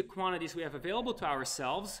use the quantities we have available to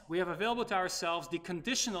ourselves. We have available to ourselves the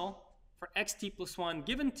conditional for xt plus 1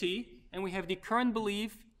 given t, and we have the current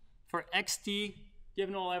belief for xt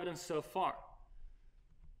given all evidence so far.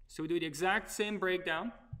 So we do the exact same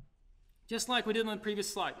breakdown, just like we did on the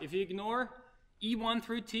previous slide. If you ignore e1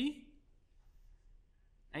 through t,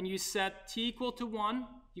 and you set t equal to 1,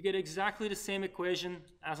 you get exactly the same equation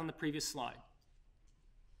as on the previous slide.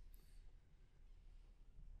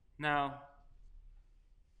 Now,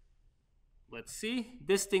 let's see.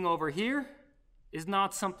 This thing over here is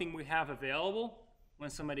not something we have available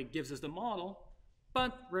when somebody gives us the model.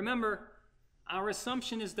 But remember, our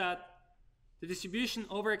assumption is that the distribution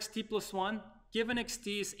over xt plus 1 given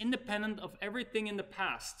xt is independent of everything in the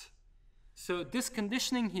past. So this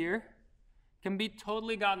conditioning here can be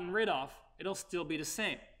totally gotten rid of. It'll still be the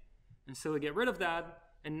same. And so we get rid of that,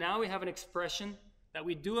 and now we have an expression that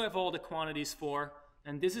we do have all the quantities for,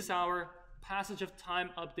 and this is our passage of time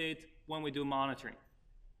update when we do monitoring.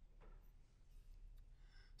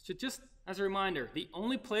 So just as a reminder, the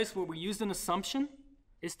only place where we use an assumption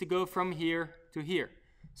is to go from here to here.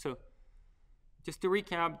 So just to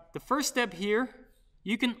recap, the first step here,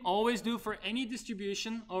 you can always do for any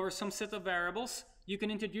distribution over some set of variables. You can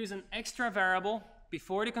introduce an extra variable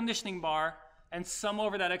before the conditioning bar and sum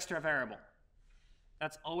over that extra variable.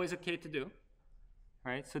 That's always okay to do,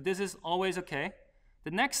 right? So this is always okay.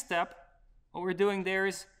 The next step, what we're doing there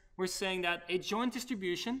is we're saying that a joint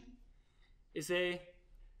distribution is a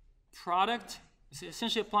product, it's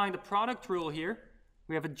essentially applying the product rule here.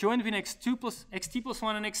 We have a joint between xt plus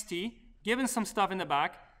 1 and xt, given some stuff in the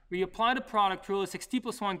back. We apply the product rule as xt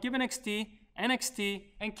plus 1 given xt,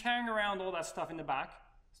 and carrying around all that stuff in the back.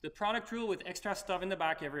 So the product rule with extra stuff in the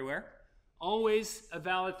back everywhere. Always a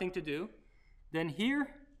valid thing to do. Then here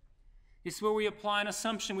is where we apply an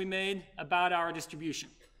assumption we made about our distribution.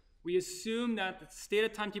 We assume that the state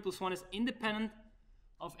at time t plus 1 is independent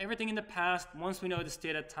of everything in the past once we know the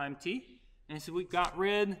state at time t. And so we got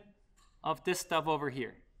rid of this stuff over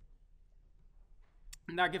here.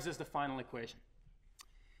 And that gives us the final equation.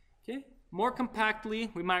 Okay. More compactly,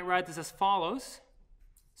 we might write this as follows.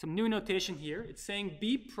 Some new notation here. It's saying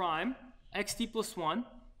b prime xt plus 1.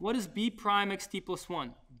 What is b prime xt plus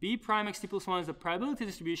 1? b prime xt plus 1 is the probability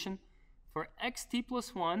distribution for xt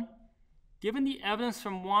plus 1 given the evidence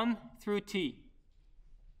from 1 through t.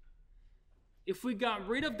 If we got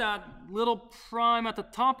rid of that little prime at the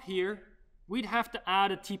top here, we'd have to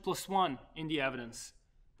add a t plus 1 in the evidence.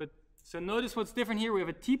 So notice what's different here. We have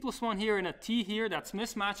a t plus 1 here and a t here that's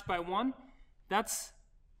mismatched by 1. That's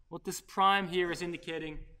what this prime here is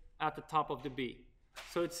indicating at the top of the b.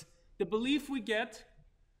 So it's the belief we get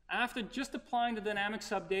after just applying the dynamics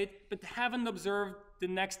update, but haven't observed the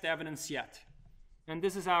next evidence yet. And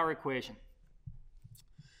this is our equation.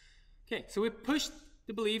 Okay, so we pushed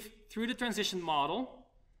the belief through the transition model.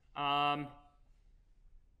 Now,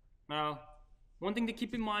 one thing to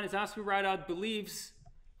keep in mind is as we write out beliefs,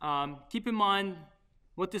 keep in mind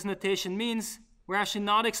what this notation means. We're actually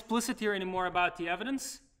not explicit here anymore about the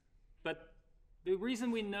evidence, but the reason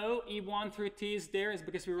we know E1 through T is there is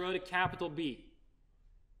because we wrote a capital B.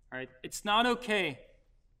 All right? It's not okay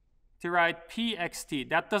to write PXT.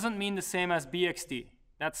 That doesn't mean the same as BXT.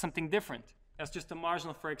 That's something different. That's just a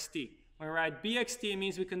marginal for XT. When we write BXT, it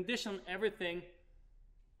means we condition everything,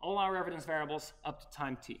 all our evidence variables, up to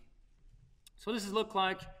time T. So what does this look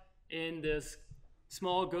like in this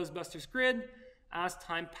small Ghostbusters grid. As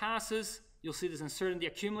time passes, you'll see this uncertainty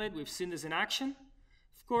accumulate. We've seen this in action.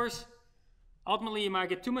 Of course, ultimately, you might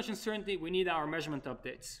get too much uncertainty. We need our measurement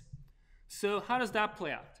updates. So how does that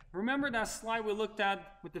play out? Remember that slide we looked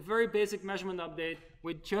at with the very basic measurement update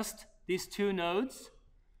with just these two nodes?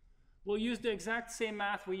 We'll use the exact same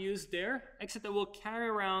math we used there, except that we'll carry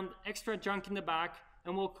around extra junk in the back,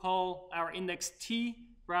 and we'll call our index t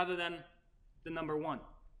rather than the number 1.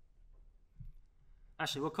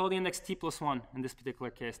 Actually, we'll call the index t plus 1 in this particular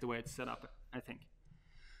case, the way it's set up, I think.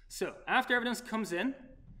 So after evidence comes in,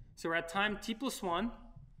 so we're at time t plus 1,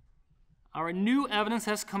 our new evidence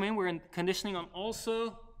has come in. We're in conditioning on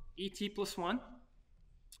also et plus 1.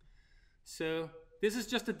 So this is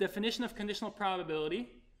just a definition of conditional probability.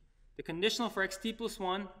 The conditional for xt plus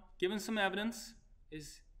 1, given some evidence,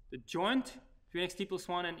 is the joint between xt plus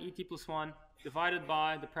 1 and et plus 1 divided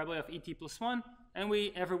by the probability of et plus 1, and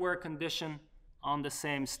we everywhere condition on the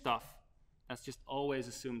same stuff. That's just always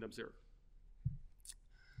assumed observed.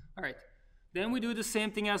 All right, then we do the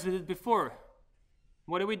same thing as we did before.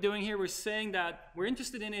 What are we doing here? We're saying that we're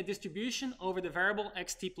interested in a distribution over the variable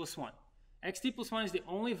xt plus 1. Xt plus 1 is the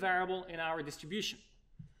only variable in our distribution.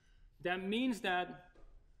 That means that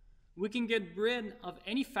we can get rid of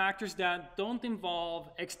any factors that don't involve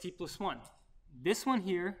xt plus 1. This one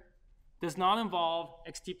here does not involve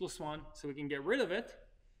xt plus 1, so we can get rid of it.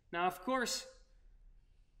 Now, of course,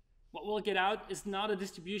 what we'll get out is not a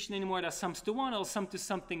distribution anymore that sums to 1. It'll sum to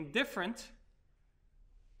something different.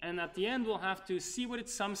 And at the end, we'll have to see what it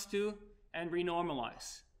sums to and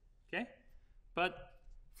renormalize. Okay? But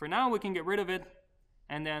for now, we can get rid of it,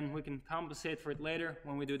 and then we can compensate for it later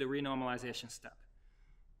when we do the renormalization step.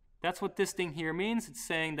 That's what this thing here means. It's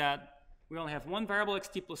saying that we only have one variable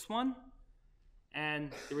xt plus 1,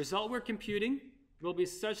 and the result we're computing will be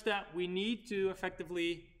such that we need to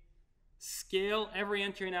effectively scale every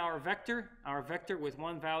entry in our vector with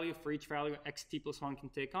one value for each value xt plus 1 can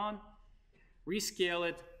take on, rescale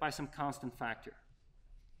it by some constant factor.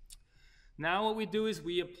 Now what we do is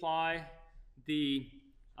we apply the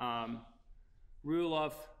rule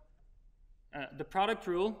of the product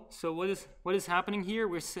rule. So what is happening here?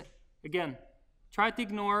 We're again, try to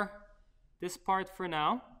ignore this part for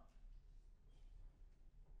now.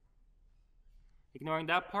 Ignoring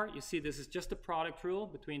that part, you see this is just a product rule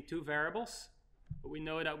between two variables, but we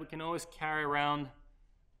know that we can always carry around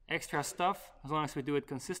extra stuff as long as we do it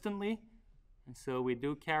consistently. And so we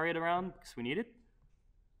do carry it around because we need it.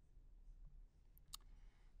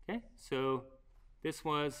 Okay, so this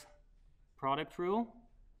was product rule.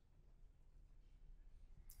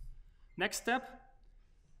 Next step,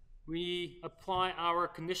 we apply our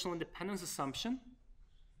conditional independence assumption.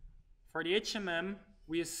 For the HMM,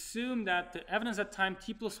 we assume that the evidence at time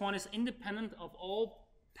t plus 1 is independent of all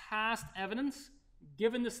past evidence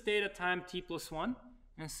given the state at time t plus 1.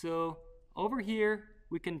 And so over here,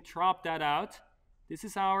 we can drop that out. This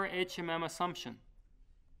is our HMM assumption.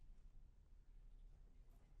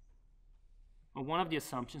 Or one of the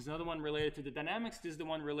assumptions, another one related to the dynamics, this is the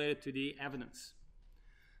one related to the evidence.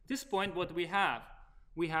 At this point, what do we have?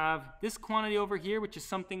 We have this quantity over here, which is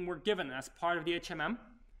something we're given as part of the HMM.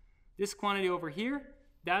 This quantity over here,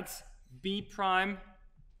 that's b prime.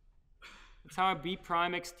 That's our b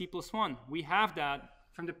prime xt plus 1. We have that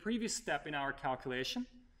from the previous step in our calculation.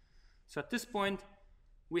 So at this point,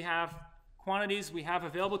 we have quantities we have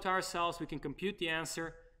available to ourselves. We can compute the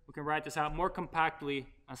answer. We can write this out more compactly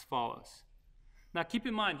as follows. Now keep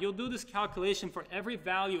in mind, you'll do this calculation for every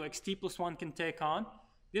value xt plus 1 can take on.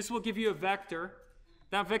 This will give you a vector.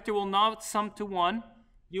 That vector will not sum to 1.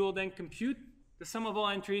 You will then compute the sum of all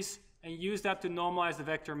entries and use that to normalize the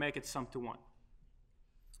vector and make it sum to 1.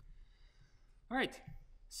 All right,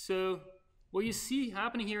 so what you see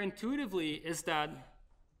happening here intuitively is that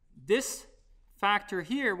this factor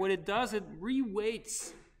here, what it does, it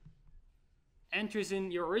reweights entries in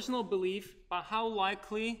your original belief by how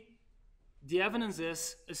likely the evidence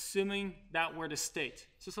is, assuming that were the state.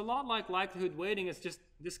 So it's a lot like likelihood weighting. It's just,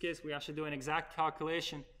 in this case, we actually do an exact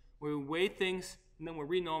calculation where we weight things and then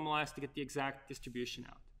we renormalize to get the exact distribution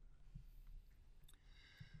out.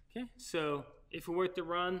 Okay, so if we were to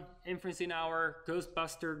run inference in our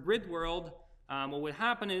Ghostbuster grid world, what would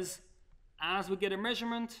happen is, as we get a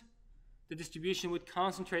measurement, the distribution would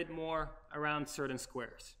concentrate more around certain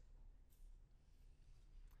squares.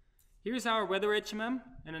 Here's our weather HMM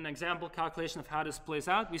and an example calculation of how this plays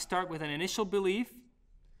out. We start with an initial belief.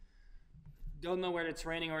 Don't know whether it's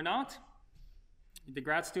raining or not. The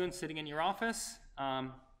grad student sitting in your office.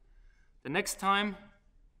 The next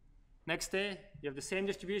day, you have the same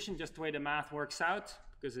distribution, just the way the math works out,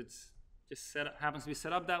 because it's just happens to be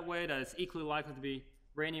set up that way, that it's equally likely to be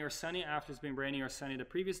rainy or sunny after it's been rainy or sunny the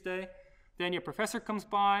previous day. Then your professor comes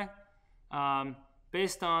by.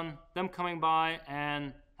 Based on them coming by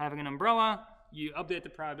and having an umbrella, you update the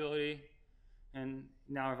probability, and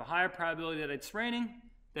now have a higher probability that it's raining.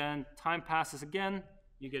 Then time passes again,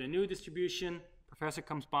 you get a new distribution, professor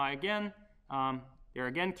comes by again, they're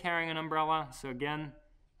again carrying an umbrella, so again,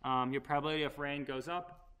 your probability of rain goes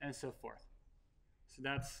up, and so forth. So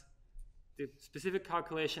that's the specific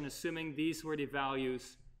calculation, assuming these were the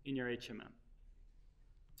values in your HMM.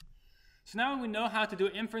 So now we know how to do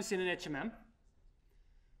inference in an HMM.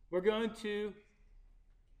 We're going to,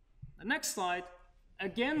 the next slide,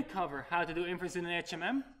 again cover how to do inference in an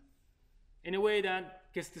HMM in a way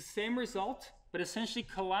that gets the same result, but essentially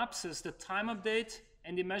collapses the time update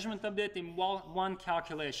and the measurement update in one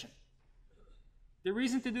calculation. The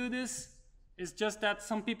reason to do this is just that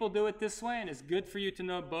some people do it this way, and it's good for you to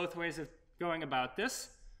know both ways of going about this.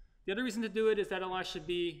 The other reason to do it is that it'll actually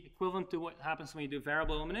be equivalent to what happens when you do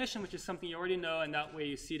variable elimination, which is something you already know, and that way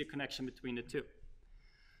you see the connection between the two.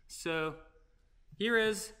 So here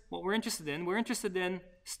is what we're interested in. We're interested in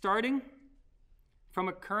starting from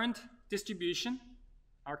a current distribution,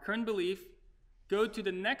 our current belief, go to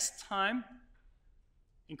the next time,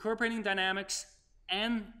 incorporating dynamics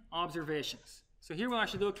and observations. So here we'll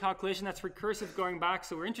actually do a calculation that's recursive going back.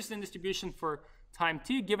 So we're interested in distribution for time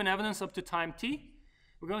t, given evidence up to time t.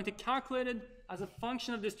 We're going to calculate it as a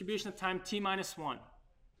function of distribution of time t minus 1.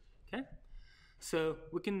 Okay? So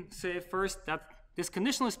we can say first that this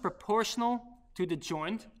conditional is proportional to the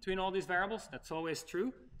joint between all these variables. That's always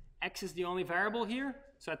true. X is the only variable here.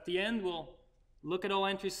 So at the end, we'll look at all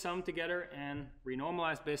entries, sum together, and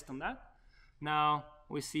renormalize based on that. Now,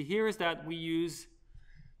 what we see here is that we use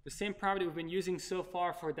the same property we've been using so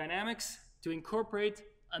far for dynamics to incorporate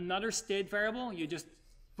another state variable. You just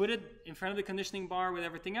put it in front of the conditioning bar with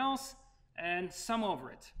everything else and sum over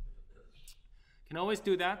it. You can always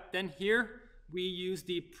do that. Then here we use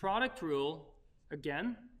the product rule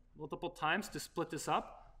again multiple times to split this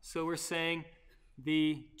up. So we're saying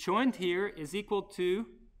the joint here is equal to,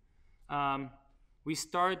 we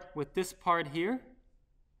start with this part here,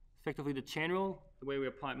 effectively the chain rule, the way we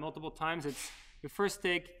apply it multiple times. It's we first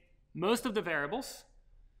take most of the variables,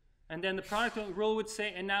 and then the product rule would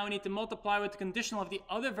say, and now we need to multiply with the conditional of the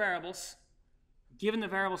other variables, given the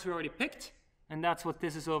variables we already picked, and that's what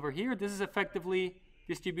this is over here. This is effectively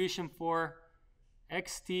distribution for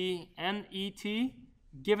xt and et,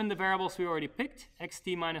 given the variables we already picked,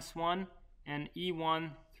 xt minus 1 and e1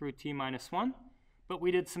 through t minus 1. But we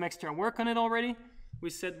did some extra work on it already. We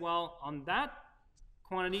said, well, on that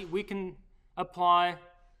quantity, we can apply,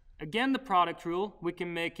 again, the product rule. We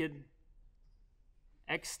can make it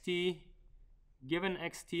xt given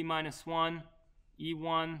xt minus 1,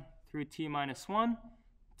 e1 through t minus 1,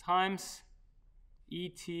 times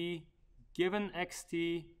et given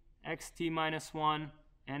xt, xt minus 1,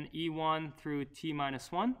 and e1 through t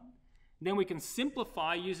minus 1. Then we can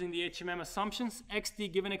simplify using the HMM assumptions,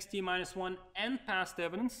 xt given xt minus 1 and past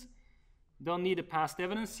evidence. Don't need a past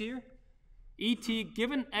evidence here. Et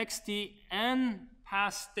given xt and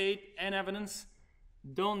past state and evidence.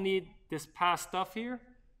 Don't need this past stuff here.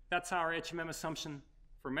 That's our HMM assumption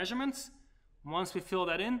for measurements. Once we fill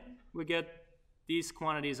that in, we get these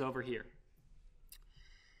quantities over here.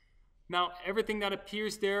 Now, everything that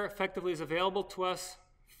appears there effectively is available to us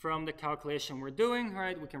from the calculation we're doing,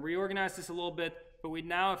 right? We can reorganize this a little bit, but we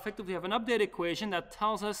now effectively have an update equation that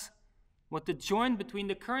tells us what the joint between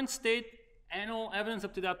the current state and all evidence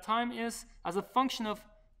up to that time is as a function of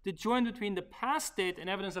the joint between the past state and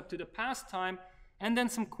evidence up to the past time, and then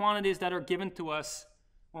some quantities that are given to us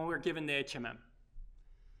when we're given the HMM.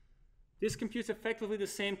 This computes effectively the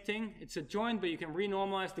same thing. It's a joint, but you can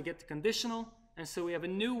renormalize to get the conditional, and so we have a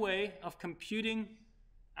new way of computing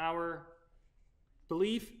our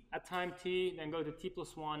belief at time t, then go to t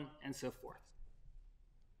plus 1, and so forth.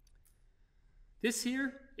 This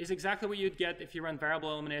here is exactly what you'd get if you run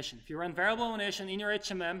variable elimination. If you run variable elimination in your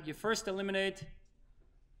HMM, you first eliminate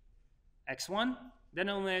x1, then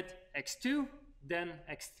eliminate x2, then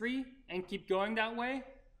x3, and keep going that way.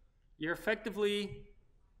 You're effectively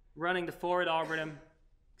running the forward algorithm,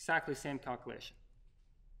 exactly same calculation.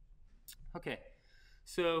 Okay,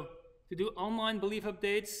 so to do online belief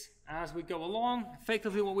updates as we go along,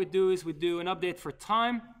 effectively what we do is we do an update for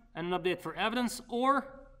time and an update for evidence, or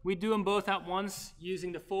we do them both at once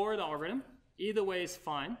using the forward algorithm. Either way is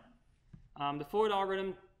fine. The forward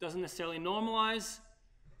algorithm doesn't necessarily normalize.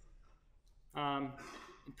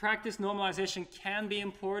 In practice, normalization can be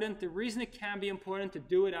important. The reason it can be important to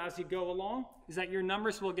do it as you go along is that your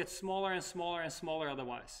numbers will get smaller and smaller and smaller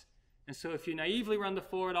otherwise. And so if you naively run the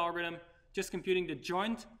forward algorithm, just computing the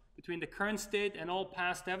joint between the current state and all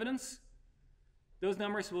past evidence, those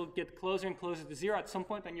numbers will get closer and closer to 0. At some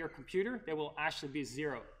point on your computer, they will actually be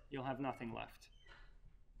 0. You'll have nothing left.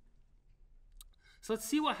 So let's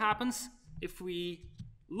see what happens if we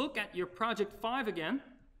look at your project 5 again,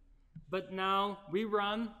 but now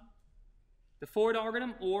rerun the forward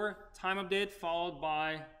algorithm or time update followed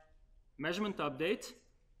by measurement update.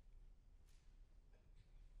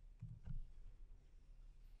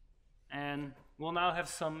 And we'll now have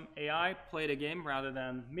some AI play the game rather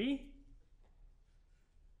than me.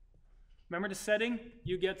 Remember the setting?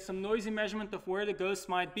 You get some noisy measurement of where the ghost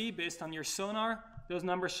might be based on your sonar. Those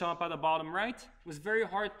numbers show up at the bottom right. It was very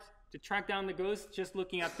hard to track down the ghost just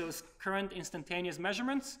looking at those current instantaneous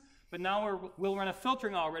measurements. But now we'll run a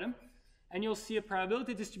filtering algorithm, and you'll see a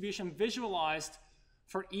probability distribution visualized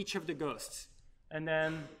for each of the ghosts. And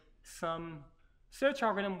then some search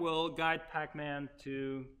algorithm will guide Pac-Man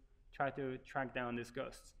to try to track down this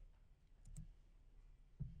ghost.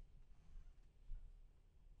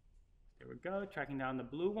 There we go, tracking down the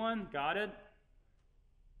blue one, got it.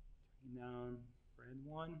 Tracking down red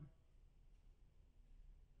one.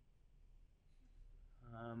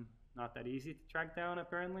 Not that easy to track down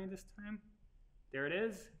apparently this time. There it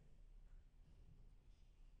is.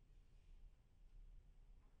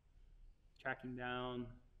 Tracking down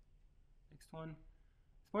next one.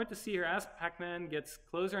 It's important to see here as Pac-Man gets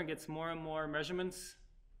closer and gets more and more measurements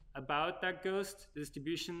about that ghost, the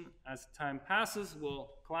distribution as time passes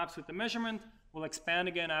will collapse with the measurement, will expand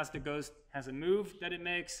again as the ghost has a move that it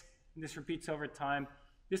makes, and this repeats over time. In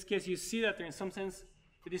this case, you see that there, in some sense,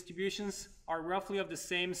 the distributions are roughly of the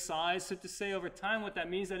same size. So to say over time, what that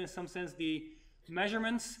means that in some sense the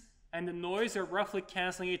measurements and the noise are roughly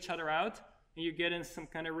canceling each other out, and you get in some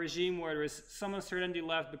kind of regime where there is some uncertainty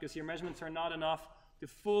left because your measurements are not enough to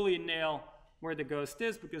fully nail where the ghost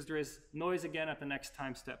is because there is noise again at the next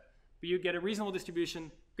time step. But you get a reasonable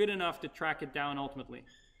distribution, good enough to track it down ultimately.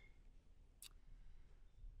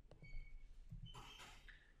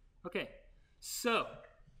 Okay, so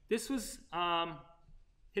this was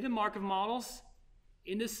hidden Markov models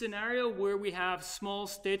in this scenario where we have small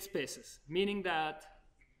state spaces, meaning that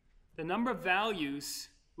the number of values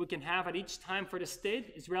we can have at each time for the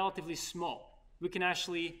state is relatively small. We can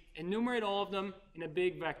actually enumerate all of them in a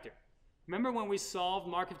big vector. Remember when we solved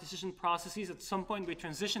Markov decision processes, at some point we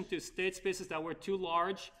transitioned to state spaces that were too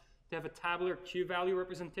large to have a tabular Q-value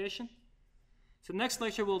representation? So next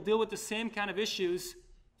lecture we'll deal with the same kind of issues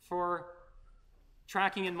for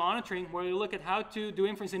tracking and monitoring, where we look at how to do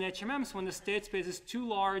inference in HMMs when the state space is too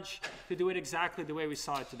large to do it exactly the way we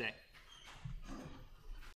saw it today.